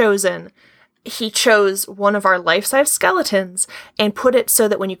could have chosen, he chose one of our life-size skeletons and put it so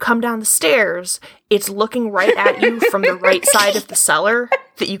that when you come down the stairs, it's looking right at you from the right side of the cellar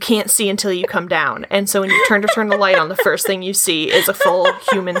that you can't see until you come down. And so when you turn the light on, the first thing you see is a full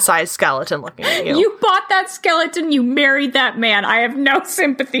human-sized skeleton looking at you. You bought that skeleton, you married that man. I have no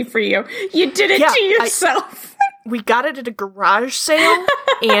sympathy for you. You did it to yourself. We got it at a garage sale,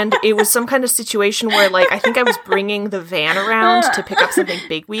 and it was some kind of situation where, like, I think I was bringing the van around to pick up something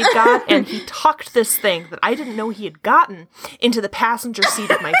big we'd got, and he tucked this thing that I didn't know he had gotten into the passenger seat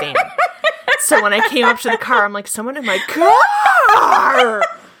of my van. So when I came up to the car, I'm like, someone in my car!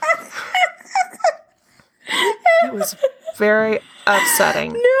 It was very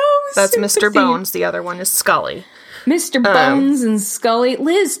upsetting. No That's sympathy. Mr. Bones. The other one is Scully. Mr. Bones and Scully.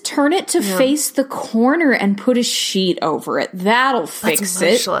 Liz, turn it to face the corner and put a sheet over it. That'll fix That's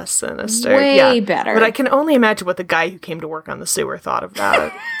it. much less sinister. Way better. But I can only imagine what the guy who came to work on the sewer thought of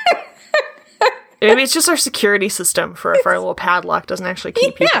that. Maybe it's just our security system for if our little padlock doesn't actually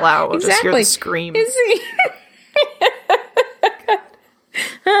keep people out. We'll just hear the scream.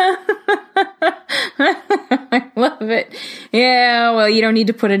 I love it. Yeah, well, you don't need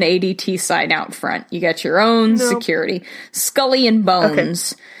to put an ADT sign out front. You got your own security. Scully and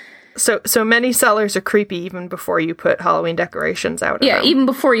Bones. Okay. So many cellars are creepy even before you put Halloween decorations out. Yeah, even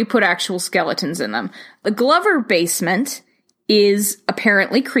before you put actual skeletons in them. The Glover basement is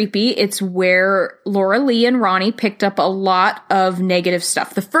apparently creepy. It's where Laura Lee and Ronnie picked up a lot of negative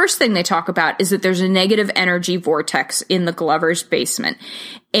stuff. The first thing they talk about is that there's a negative energy vortex in the Glover's basement.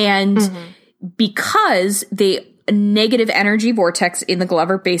 And because the negative energy vortex in the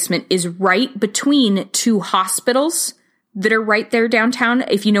Glover basement is right between two hospitals that are right there downtown.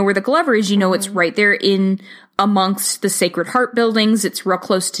 If you know where the Glover is, you know it's right there in amongst the Sacred Heart buildings. It's real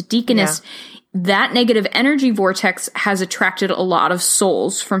close to Deaconess. Yeah. That negative energy vortex has attracted a lot of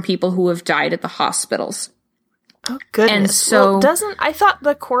souls from people who have died at the hospitals. Oh, goodness. And so, I thought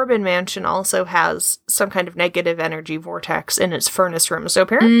the Corbin mansion also has some kind of negative energy vortex in its furnace room. So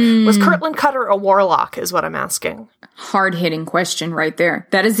apparently, was Kirtland Cutter a warlock, is what I'm asking. Hard-hitting question right there.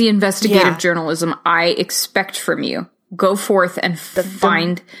 That is the investigative journalism I expect from you. Go forth and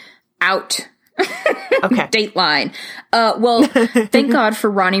find out. Okay. Dateline. Well, thank God for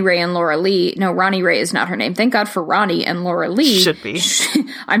Ronnie Ray and Laura Lee. No, Ronnie Ray is not her name. Thank God for Ronnie and Laura Lee. Should be.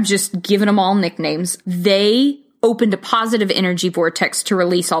 I'm just giving them all nicknames. They opened a positive energy vortex to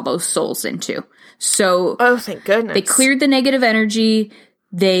release all those souls into. So, oh, thank goodness. They cleared the negative energy.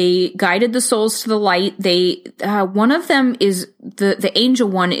 They guided the souls to the light. They, one of them is, the angel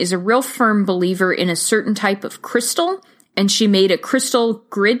one is a real firm believer in a certain type of crystal. And she made a crystal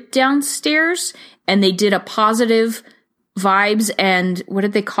grid downstairs, and they did a positive vibes and what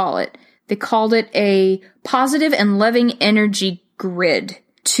did they call it? They called it a positive and loving energy grid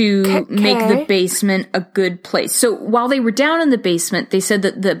to make the basement a good place. So while they were down in the basement, they said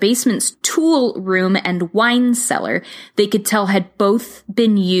that the basement's tool room and wine cellar, they could tell had both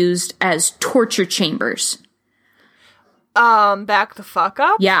been used as torture chambers. Back the fuck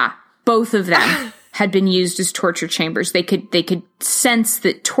up? Yeah, both of them. Had been used as torture chambers. They could sense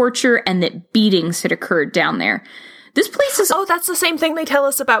that torture and that beatings had occurred down there. This place is... Oh, that's the same thing they tell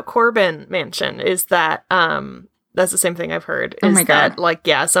us about Corbin Mansion, is that, that's the same thing I've heard. Is that, like,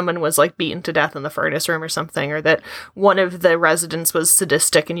 yeah, someone was, like, beaten to death in the furnace room or something, or that one of the residents was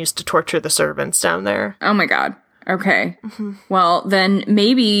sadistic and used to torture the servants down there. Oh my God. Okay. Mm-hmm. Well, then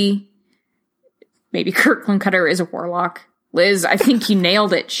maybe Kirtland Cutter is a warlock. Liz, I think you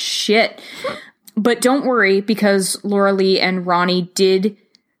nailed it. Shit. But don't worry, because Laura Lee and Ronnie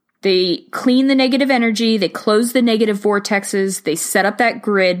they clean the negative energy, they close the negative vortexes, they set up that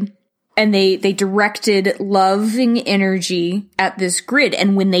grid, and they directed loving energy at this grid.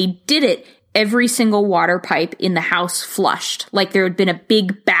 And when they did it, every single water pipe in the house flushed, like there had been a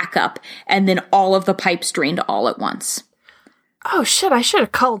big backup, and then all of the pipes drained all at once. Oh shit, I should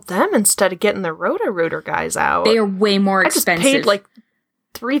have called them instead of getting the Roto-Rooter guys out. They are way more expensive. I just paid like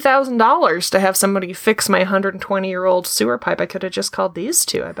 $3,000 to have somebody fix my 120-year-old sewer pipe. I could have just called these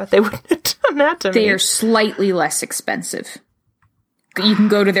two. I bet they wouldn't have done that to me. They are slightly less expensive. You can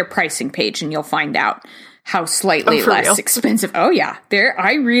go to their pricing page and you'll find out how slightly less expensive. Oh yeah.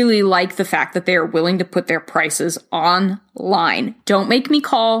 I really like the fact that they are willing to put their prices online. Don't make me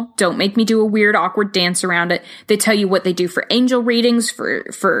call. Don't make me do a weird, awkward dance around it. They tell you what they do for angel readings,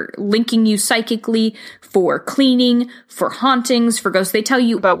 for linking you psychically, for cleaning, for hauntings, for ghosts. They tell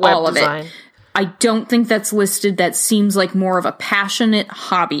you about all of it. I don't think that's listed. That seems like more of a passionate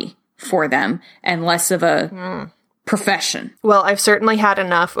hobby for them and less of a profession. Well, I've certainly had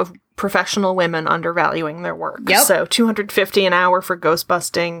enough of professional women undervaluing their work. Yep. So $250 an hour for ghost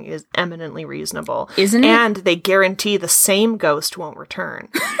busting is eminently reasonable. Isn't it? And they guarantee the same ghost won't return.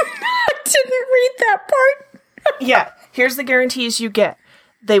 I didn't read that part. Yeah. Here's the guarantees you get.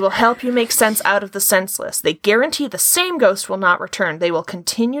 They will help you make sense out of the senseless. They guarantee the same ghost will not return. They will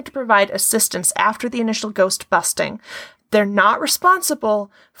continue to provide assistance after the initial ghost busting. They're not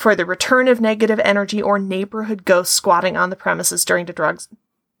responsible for the return of negative energy or neighborhood ghosts squatting on the premises during the drugs.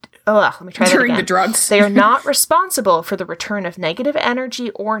 Let me try that again. During the drugs. They are not responsible for the return of negative energy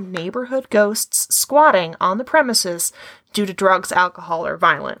or neighborhood ghosts squatting on the premises due to drugs, alcohol, or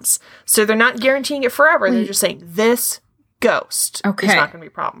violence. So they're not guaranteeing it forever. They're just saying this ghost is not going to be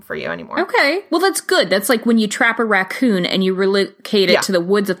a problem for you anymore. Okay. Well, that's good. That's like when you trap a raccoon and you relocate it to the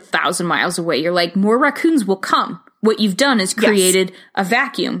woods 1,000 miles away. You're like, more raccoons will come. What you've done is created a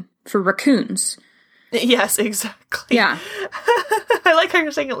vacuum for raccoons. Yes, exactly. Yeah. I like how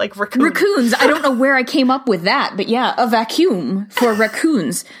you're saying it like raccoons. Raccoons. I don't know where I came up with that, but yeah, a vacuum for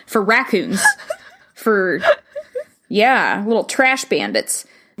raccoons. For raccoons. For, little trash bandits.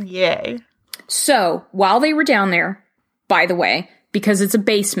 Yay. So, while they were down there, by the way, because it's a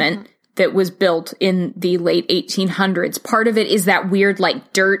basement that was built in the late 1800s, part of it is that weird,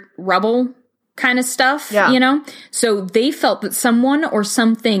 like, dirt rubble kind of stuff, you know? So they felt that someone or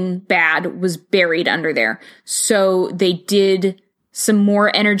something bad was buried under there. So they did some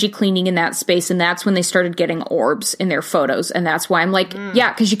more energy cleaning in that space, and that's when they started getting orbs in their photos. And that's why I'm like,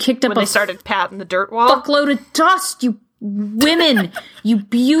 because you kicked up when they started patting the dirt wall. Fuckload of dust, you women, you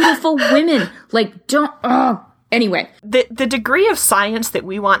beautiful women. Like, don't, Anyway. The degree of science that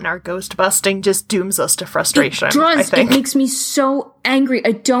we want in our ghost busting just dooms us to frustration. It does. I think. It makes me so angry.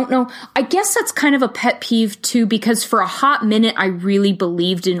 I don't know. I guess that's kind of a pet peeve too, because for a hot minute, I really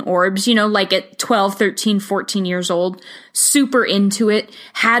believed in orbs, you know, like at 12, 13, 14 years old, super into it,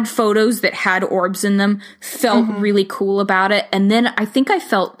 had photos that had orbs in them, felt really cool about it. And then I think I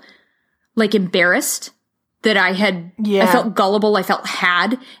felt like embarrassed that I felt gullible, I felt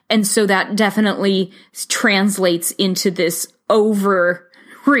had, and so that definitely translates into this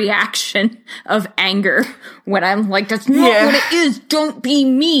overreaction of anger when I'm like, that's not what it is, don't be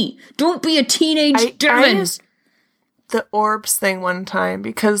me, don't be a teenage Devin. I used the orbs thing one time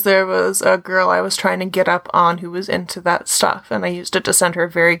because there was a girl I was trying to get up on who was into that stuff, and I used it to send her a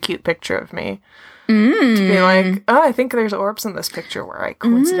very cute picture of me. To be like, I think there's orbs in this picture where I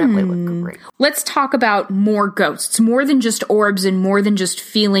coincidentally look great. Let's talk about more ghosts. More than just orbs and more than just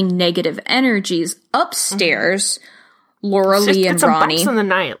feeling negative energies. Upstairs, Laura Lee and Ronnie. Let's get some bucks in the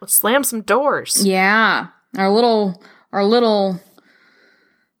night. Let's slam some doors. Yeah. Our little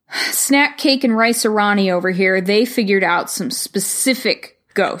snack cake and rice-a-rani over here, they figured out some specific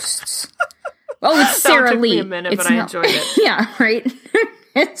ghosts. Oh, it's Sarah Lee. That took me a minute, but I enjoyed it. Yeah, right?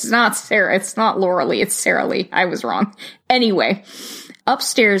 It's not Sarah. It's not Laura Lee. It's Sarah Lee. I was wrong. Anyway,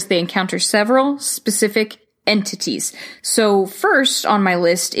 upstairs they encounter several specific entities. So first on my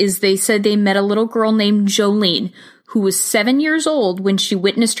list is they said they met a little girl named Jolene, who was 7 years old when she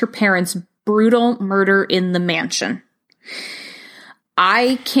witnessed her parents' brutal murder in the mansion.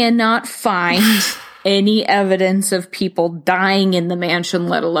 I cannot find any evidence of people dying in the mansion,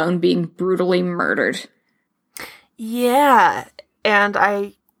 let alone being brutally murdered. Yeah. And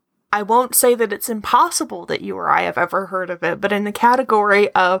I won't say that it's impossible that you or I have ever heard of it, but in the category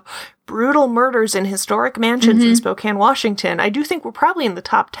of brutal murders in historic mansions in Spokane, Washington, I do think we're probably in the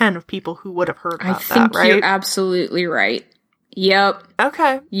top 10 of people who would have heard about that, right? I think you're absolutely right. Yep.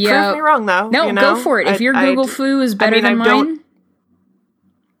 Okay. Yep. Prove me wrong, though. No, go for it. If your Google foo is better than mine.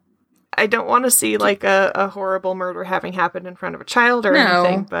 I don't want to see like a horrible murder having happened in front of a child or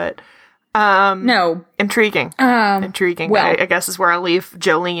anything, but no. Intriguing. Intriguing, well, I guess is where I'll leave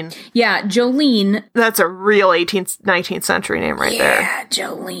Jolene. Yeah, Jolene. That's a real 19th century name right there. Yeah,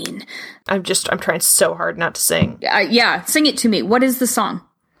 Jolene. I'm trying so hard not to sing. Yeah, sing it to me. What is the song?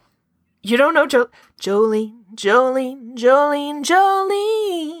 You don't know Jolene, Jolene, Jolene,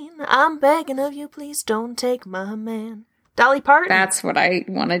 Jolene. I'm begging of you, please don't take my man. Dolly Parton. That's what I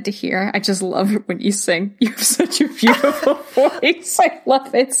wanted to hear. I just love it when you sing. You have such a beautiful voice. I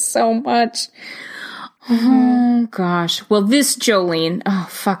love it so much. Oh, gosh. Well, this Jolene, oh,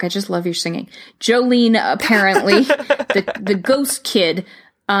 fuck, I just love your singing. Jolene, apparently, the ghost kid,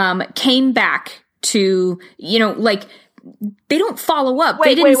 came back to, like, they don't follow up.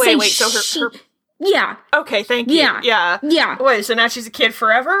 They didn't say so her... Yeah. Okay, thank you. Yeah. Wait, so now she's a kid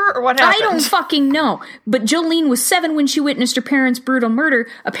forever, or what happened? I don't fucking know. But Jolene was 7 when she witnessed her parents' brutal murder.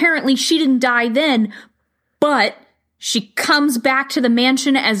 Apparently, she didn't die then, but she comes back to the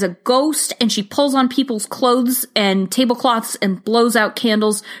mansion as a ghost, and she pulls on people's clothes and tablecloths and blows out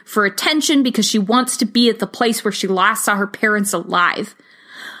candles for attention because she wants to be at the place where she last saw her parents alive.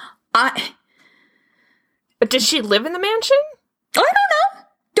 But did she live in the mansion? I don't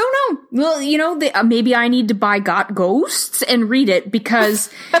know. Well, maybe I need to buy Got Ghosts and read it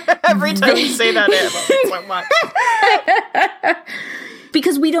because every time you say that, I love it so much.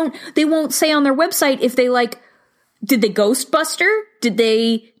 Because they won't say on their website if they did they Ghostbuster? Did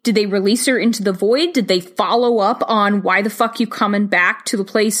they release her into the void? Did they follow up on why the fuck you coming back to the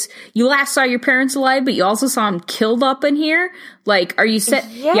place you last saw your parents alive, but you also saw them killed up in here? Like, are you set?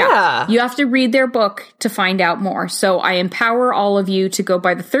 Yeah. You have to read their book to find out more. So I empower all of you to go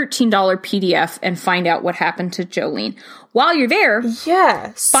buy the $13 PDF and find out what happened to Jolene. While you're there,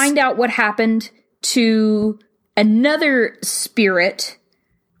 yes, find out what happened to another spirit,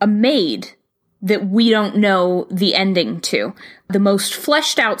 a maid, that we don't know the ending to. The most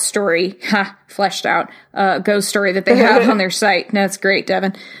fleshed out story, ghost story that they have on their site. That's great,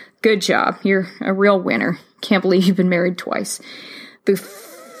 Devin. Good job. You're a real winner. Can't believe you've been married twice. The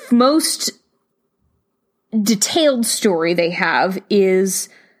most detailed story they have is,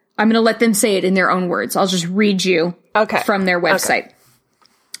 I'm going to let them say it in their own words. I'll just read you from their website. Okay.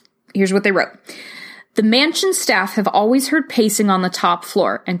 Here's what they wrote. The mansion staff have always heard pacing on the top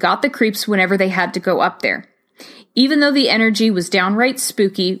floor and got the creeps whenever they had to go up there. Even though the energy was downright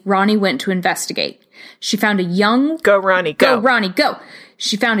spooky, Ronnie went to investigate. She found a young... Go, Ronnie, go. Go, Ronnie, go.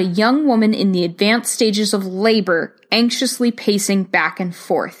 She found a young woman in the advanced stages of labor, anxiously pacing back and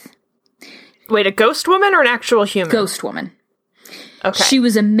forth. Wait, a ghost woman or an actual human? Ghost woman. Okay. She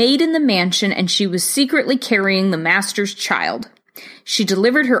was a maid in the mansion, and she was secretly carrying the master's child. She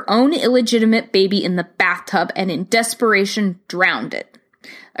delivered her own illegitimate baby in the bathtub and in desperation drowned it.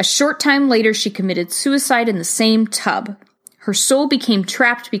 A short time later, she committed suicide in the same tub. Her soul became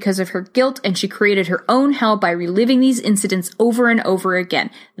trapped because of her guilt, and she created her own hell by reliving these incidents over and over again.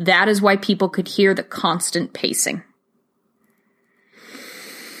 That is why people could hear the constant pacing.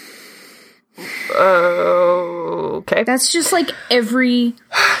 Okay. That's just like every,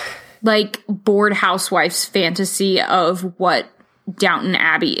 bored housewife's fantasy of what Downton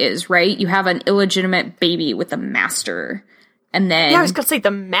Abbey is, right? You have an illegitimate baby with a master, and then... Yeah, I was gonna say,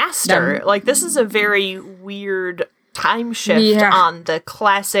 the master. This is a very weird time shift on the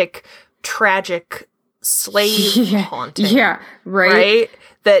classic tragic slave haunting. Yeah, right?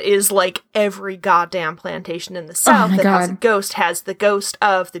 That is like every goddamn plantation in the South that has the ghost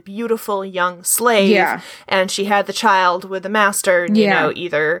of the beautiful young slave. Yeah. And she had the child with the master. And,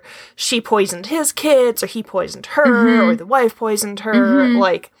 either she poisoned his kids or he poisoned her or the wife poisoned her.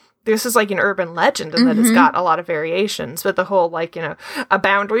 This is like an urban legend and that it's got a lot of variations. But the whole, a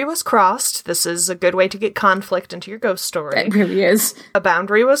boundary was crossed. This is a good way to get conflict into your ghost story. It really is. A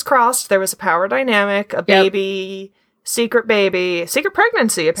boundary was crossed. There was a power dynamic, a baby... Secret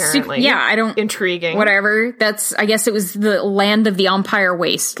pregnancy, apparently. I don't... Intriguing. Whatever. I guess it was the land of the Empire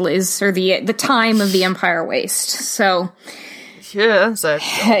Waste, Liz, or the time of the Empire Waste, so... Yeah, that's a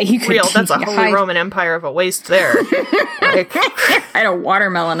Holy Roman Empire of a waste there. I had a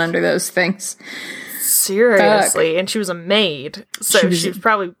watermelon under those things. Seriously, and she was a maid, so she was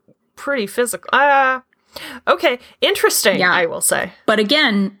probably pretty physical. Okay, interesting, I will say. But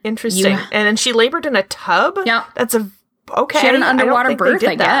again... Interesting. And then she labored in a tub? Yeah. That's a... Okay. She had an underwater birth,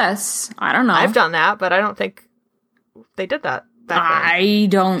 I guess. I don't know. I've done that, but I don't think they did that back then. I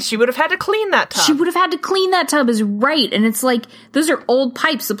don't... She would have had to clean that tub. She would have had to clean that tub, is right. And it's those are old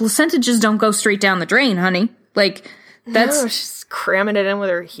pipes. The placenta just don't go straight down the drain, honey. That's... No, she's cramming it in with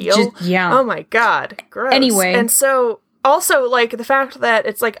her heel? Yeah. Oh my god. Gross. Anyway. And so... Also, like, the fact that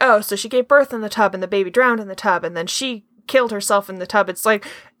it's like, oh, so she gave birth in the tub and the baby drowned in the tub and then she killed herself in the tub. It's like,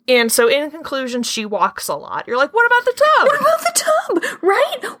 and so in conclusion, she walks a lot. You're like, what about the tub? What about the tub?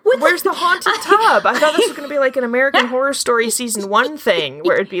 Right? Where's the haunted tub? I thought this was going to be like an American Horror Story season 1 thing,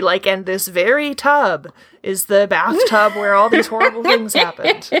 where it'd be like, and this very tub is the bathtub where all these horrible things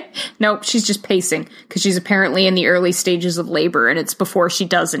happened. Nope, she's just pacing, because she's apparently in the early stages of labor, and it's before she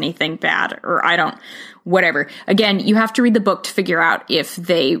does anything bad, or whatever. Again, you have to read the book to figure out if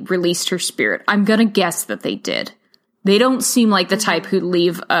they released her spirit. I'm gonna guess that they did. They don't seem like the type who'd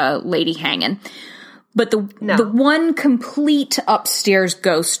leave a lady hanging. But the one complete upstairs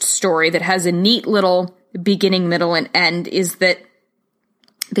ghost story that has a neat little beginning, middle, and end is that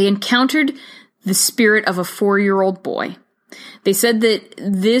they encountered the spirit of a 4-year-old boy. They said that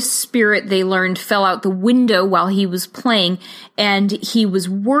this spirit, they learned, fell out the window while he was playing, and he was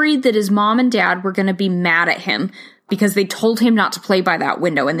worried that his mom and dad were going to be mad at him because they told him not to play by that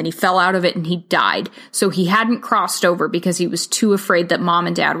window, and then he fell out of it and he died. So he hadn't crossed over because he was too afraid that mom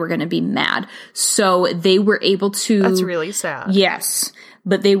and dad were going to be mad. So they were able to... That's really sad. Yes.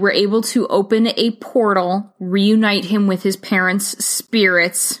 But they were able to open a portal, reunite him with his parents'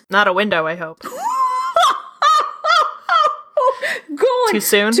 spirits. Not a window, I hope. Going too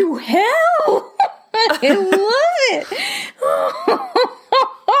soon? To hell! I love it!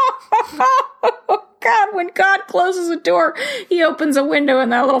 God, when God closes a door, he opens a window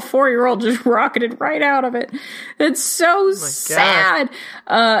and that little 4-year-old just rocketed right out of it. It's so sad.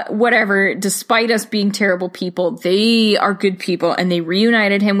 Whatever, despite us being terrible people, they are good people, and they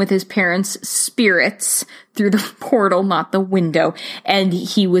reunited him with his parents' spirits through the portal, not the window, and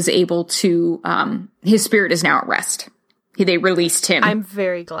he was able to, his spirit is now at rest. They released him. I'm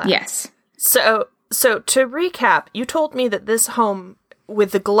very glad. Yes. So to recap, you told me that this home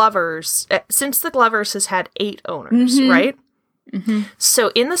with the Glovers, since the Glovers has had 8 owners, right? Mm-hmm.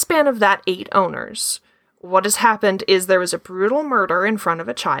 So in the span of that 8 owners, what has happened is there was a brutal murder in front of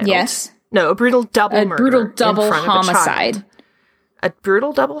a child. Yes. No, a brutal double murder. A brutal double homicide. A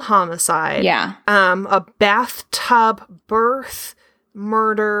brutal double homicide. Yeah. A bathtub birth,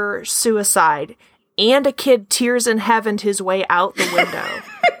 murder, suicide, and a kid tears in heaven his way out the window.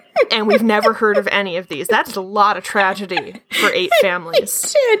 And we've never heard of any of these. That's a lot of tragedy for 8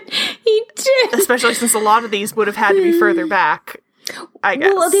 families. He did. Especially since a lot of these would have had to be further back, I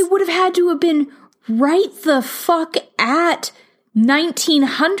guess. Well, they would have had to have been right the fuck at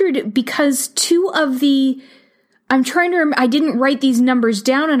 1900, because 2 of the... I'm trying to remember... I didn't write these numbers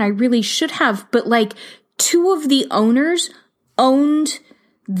down, and I really should have, but, like, 2 of the owners owned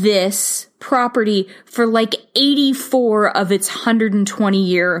this property for, like, 84 of its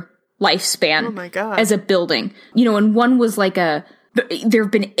 120-year lifespan. Oh my God. As a building. You know, and one was like there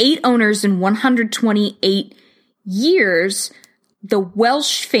have been 8 owners in 128 years. The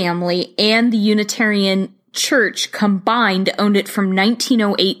Welsh family and the Unitarian Church combined owned it from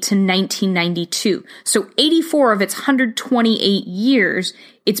 1908 to 1992. So 84 of its 128 years,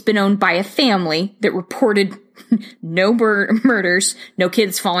 it's been owned by a family that reported no murders, no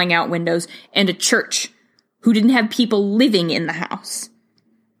kids falling out windows, and a church who didn't have people living in the house.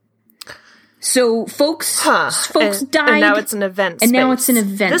 So folks died. And now it's an event space. And now it's an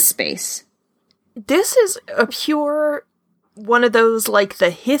event space. This is a pure one of those, like,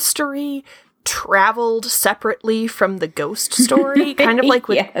 the history traveled separately from the ghost story. Kind of like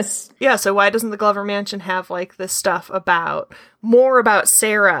with... Yes. Yeah, so why doesn't the Glover Mansion have, like, this stuff more about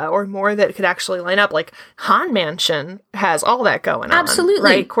Sarah, or more that could actually line up? Like, Hahn Mansion has all that going on. Absolutely.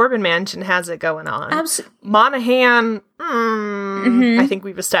 Right? Corbin Mansion has it going on. Absolutely. Monahan, I think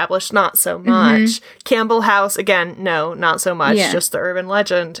we've established not so much. Campbell House, again, no, not so much. Yeah. Just the urban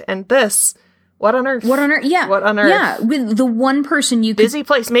legend. And this... What on earth? Yeah. What on earth? Yeah, with the one person you could... Busy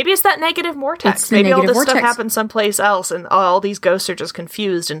place. Maybe it's that negative vortex. Maybe all this stuff happened someplace else, and all these ghosts are just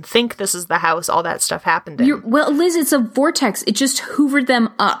confused and think this is the house all that stuff happened in. Well, Liz, it's a vortex. It just hoovered them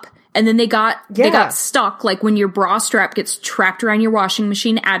up. And then they got stuck, like when your bra strap gets trapped around your washing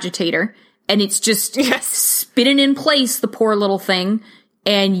machine agitator, and it's just spinning in place, the poor little thing.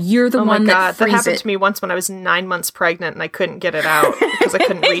 And you're the one that frees it. That happened to me once when I was 9 months pregnant and I couldn't get it out because I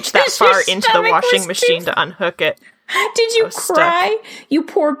couldn't reach that far into the washing machine to unhook it. Did you cry? Stuck. You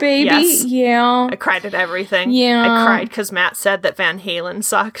poor baby. Yes. Yeah. I cried at everything. Yeah. I cried because Matt said that Van Halen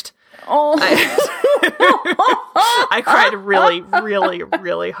sucked. Oh. I cried really, really,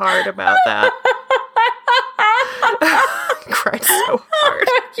 really hard about that. I cried so hard.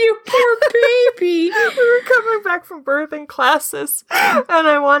 You poor be. We were coming back from birthing classes, and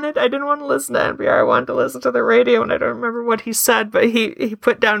I didn't want to listen to NPR. I wanted to listen to the radio, and I don't remember what he said, but he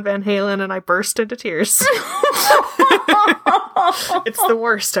put down Van Halen, and I burst into tears. It's the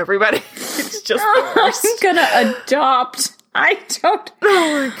worst, everybody. It's just the worst. I'm gonna adopt. I don't.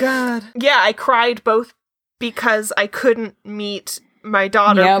 Oh my god. Yeah, I cried both because I couldn't meet my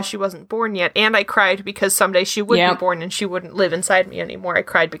daughter because she wasn't born yet, and I cried because someday she would be born and she wouldn't live inside me anymore. I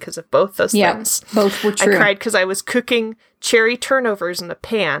cried because of both those things. Both were true. I cried because I was cooking cherry turnovers in a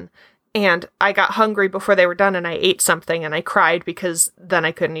pan, and I got hungry before they were done, and I ate something, and I cried because then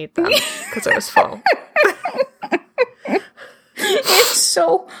I couldn't eat them because I was full. It's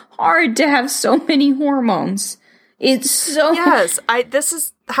so hard to have so many hormones. It's so... Yes, this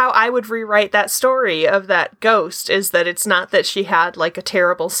is how I would rewrite that story of that ghost, is that it's not that she had, like, a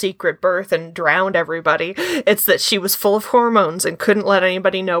terrible secret birth and drowned everybody. It's that she was full of hormones and couldn't let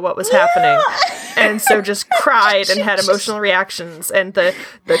anybody know what was happening. And so just cried and had emotional reactions, and the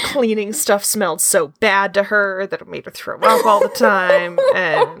cleaning stuff smelled so bad to her that it made her throw up all the time,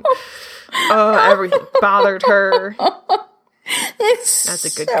 and everything bothered her. That's a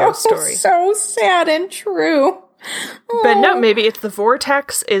good ghost story. So sad and true. But no, maybe it's the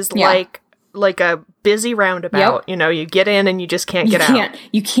vortex is like a busy roundabout. You know, you get in and you just can't get out.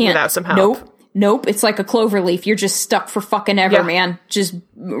 You can't without some help. Nope. It's like a clover leaf. You're just stuck for fucking ever, man. Just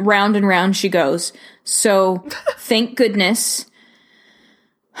round and round she goes. So thank goodness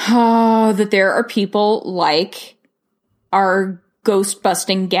that there are people like our ghost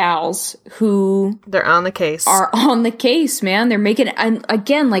busting gals who they're on the case. Are on the case, man. They're making it. And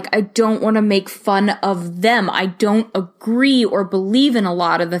again, like, I don't want to make fun of them. I don't agree or believe in a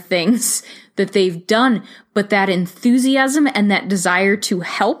lot of the things that they've done, but that enthusiasm and that desire to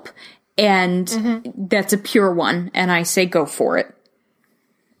help, and that's a pure one. And I say, go for it.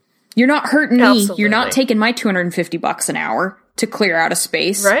 You're not hurting me. You're not taking my $250 an hour to clear out a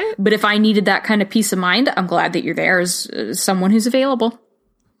space. Right. But if I needed that kind of peace of mind, I'm glad that you're there as someone who's available.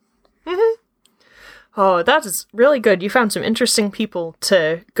 Mm-hmm. Oh, that is really good. You found some interesting people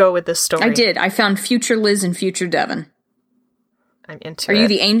to go with this story. I did. I found future Liz and future Devin. I'm into it. Are you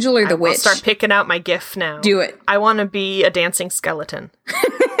the angel or the witch? I'll start picking out my gift now. Do it. I want to be a dancing skeleton.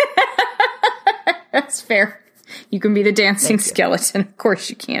 That's fair. You can be the dancing skeleton. Of course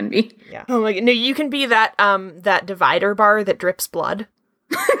you can be. Yeah. Oh my god. No, you can be that that divider bar that drips blood.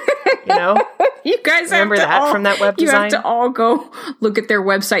 You know? You guys remember that from that web design? You have to all go look at their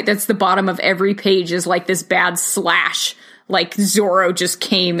website. That's the bottom of every page is like this bad slash. Like Zorro just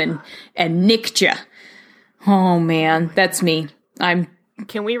came and nicked you. Oh man, that's me.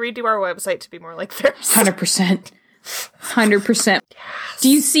 Can we redo our website to be more like theirs? 100%. 100%. Yes. Do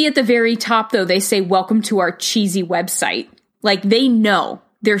you see at the very top, though, they say, welcome to our cheesy website. Like, they know.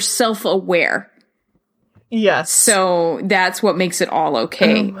 They're self-aware. Yes. So that's what makes it all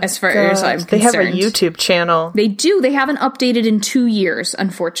okay, as far as I'm concerned. They have a YouTube channel. They do. They haven't updated in 2 years,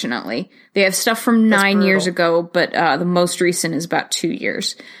 unfortunately. They have stuff from 9 years ago, but the most recent is about 2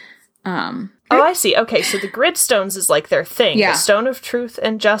 years. Oh, I see. Okay, so the grid stones is like their thing. Yeah. The Stone of Truth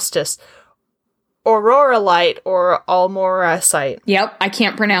and Justice. Aurora Light or Almorasite. Yep, I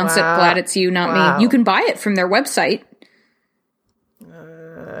can't pronounce it. Glad it's you, not me. You can buy it from their website.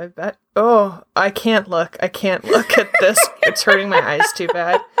 I bet. Oh, I can't look. I can't look at this. It's hurting my eyes too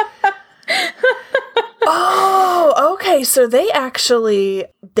bad. Oh, okay. So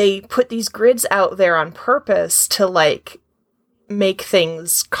they put these grids out there on purpose to, like, make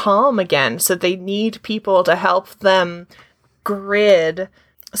things calm again. So they need people to help them grid.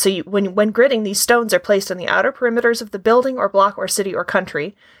 So when gridding, these stones are placed on the outer perimeters of the building or block or city or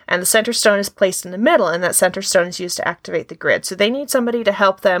country, and the center stone is placed in the middle, and that center stone is used to activate the grid. So they need somebody to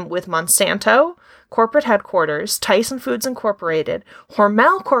help them with Monsanto corporate headquarters, Tyson Foods Incorporated,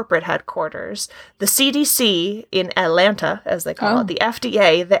 Hormel corporate headquarters, the CDC in Atlanta, as they call it, the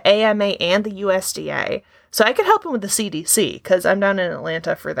FDA, the AMA, and the USDA. So I could help them with the CDC, because I'm down in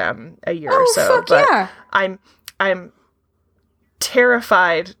Atlanta for them a year or so. Fuck but yeah. I'm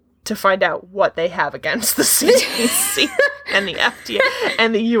terrified to find out what they have against the CDC and the FDA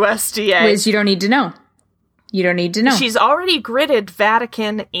and the USDA. Liz, you don't need to know. You don't need to know. She's already gridded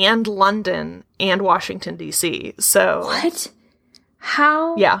Vatican and London and Washington, D.C. So what?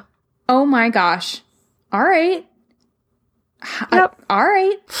 How? Yeah. Oh my gosh. All right. Yep. All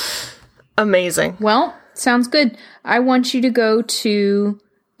right. Amazing. Well, sounds good. I want you to go to,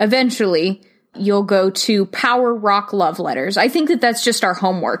 eventually, you'll go to Power Rock Love Letters. I think that that's just our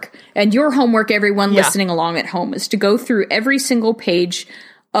homework. And your homework, everyone listening along at home, is to go through every single page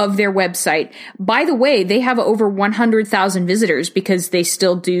of their website. By the way, they have over 100,000 visitors because they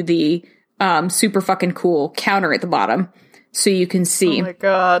still do the super fucking cool counter at the bottom so you can see. Oh my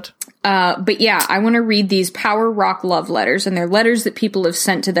God. But yeah, I want to read these Power Rock love letters, and they're letters that people have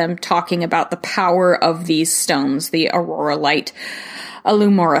sent to them talking about the power of these stones, the Aurorite,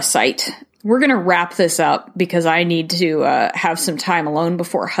 Alumorosite. We're going to wrap this up because I need to have some time alone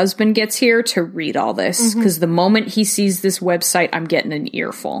before husband gets here to read all this, because the moment he sees this website, I'm getting an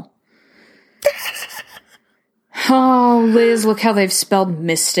earful. Oh, Liz, look how they've spelled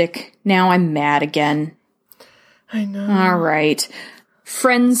mystic. Now I'm mad again. I know. All right.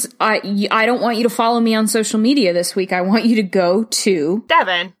 Friends, I don't want you to follow me on social media this week. I want you to go to...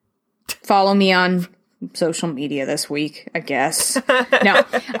 Devin. Follow me on social media this week, I guess. No,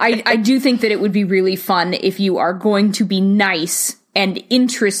 I do think that it would be really fun if you are going to be nice and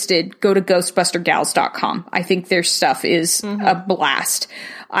interested, go to ghostbustergals.com. I think their stuff is a blast.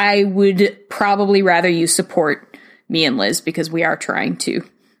 I would probably rather you support me and Liz because we are trying to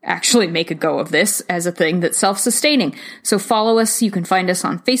actually make a go of this as a thing that's self-sustaining. So follow us. You can find us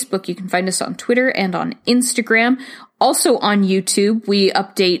on Facebook. You can find us on Twitter and on Instagram. Also on YouTube, we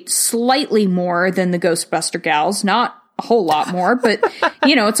update slightly more than the Ghostbuster Gals. Not a whole lot more, but,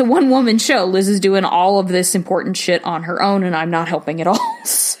 you know, it's a one-woman show. Liz is doing all of this important shit on her own, and I'm not helping at all.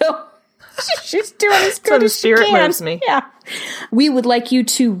 So she's doing as good as she can. Moves me. Yeah. We would like you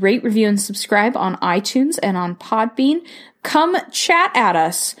to rate, review, and subscribe on iTunes and on Podbean. Come chat at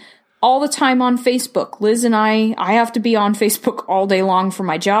us all the time on Facebook. Liz and I have to be on Facebook all day long for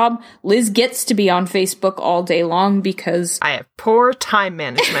my job. Liz gets to be on Facebook all day long because I have poor time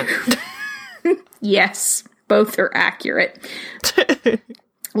management. Yes, both are accurate.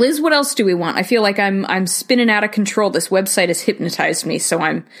 Liz, what else do we want? I feel like I'm spinning out of control. This website has hypnotized me, so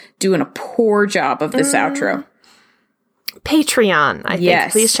I'm doing a poor job of this outro. Patreon, I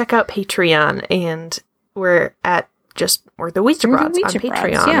think. Please check out Patreon, and we're the Ouija Broads on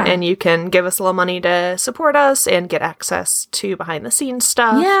Patreon, and you can give us a little money to support us and get access to behind the scenes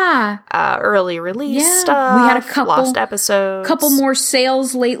stuff, early release stuff. We had a couple lost episodes, couple more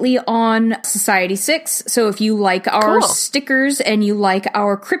sales lately on Society 6. So if you like our stickers and you like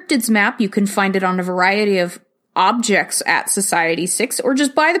our cryptids map, you can find it on a variety of objects at Society 6, or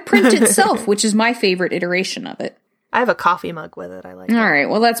just buy the print itself, which is my favorite iteration of it. I have a coffee mug with it. I like it. All right,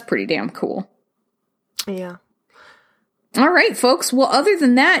 well, that's pretty damn cool. Yeah. All right, folks. Well, other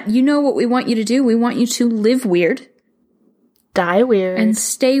than that, you know what we want you to do. We want you to live weird. Die weird. And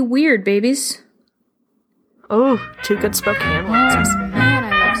stay weird, babies. Oh, two good Spokane words.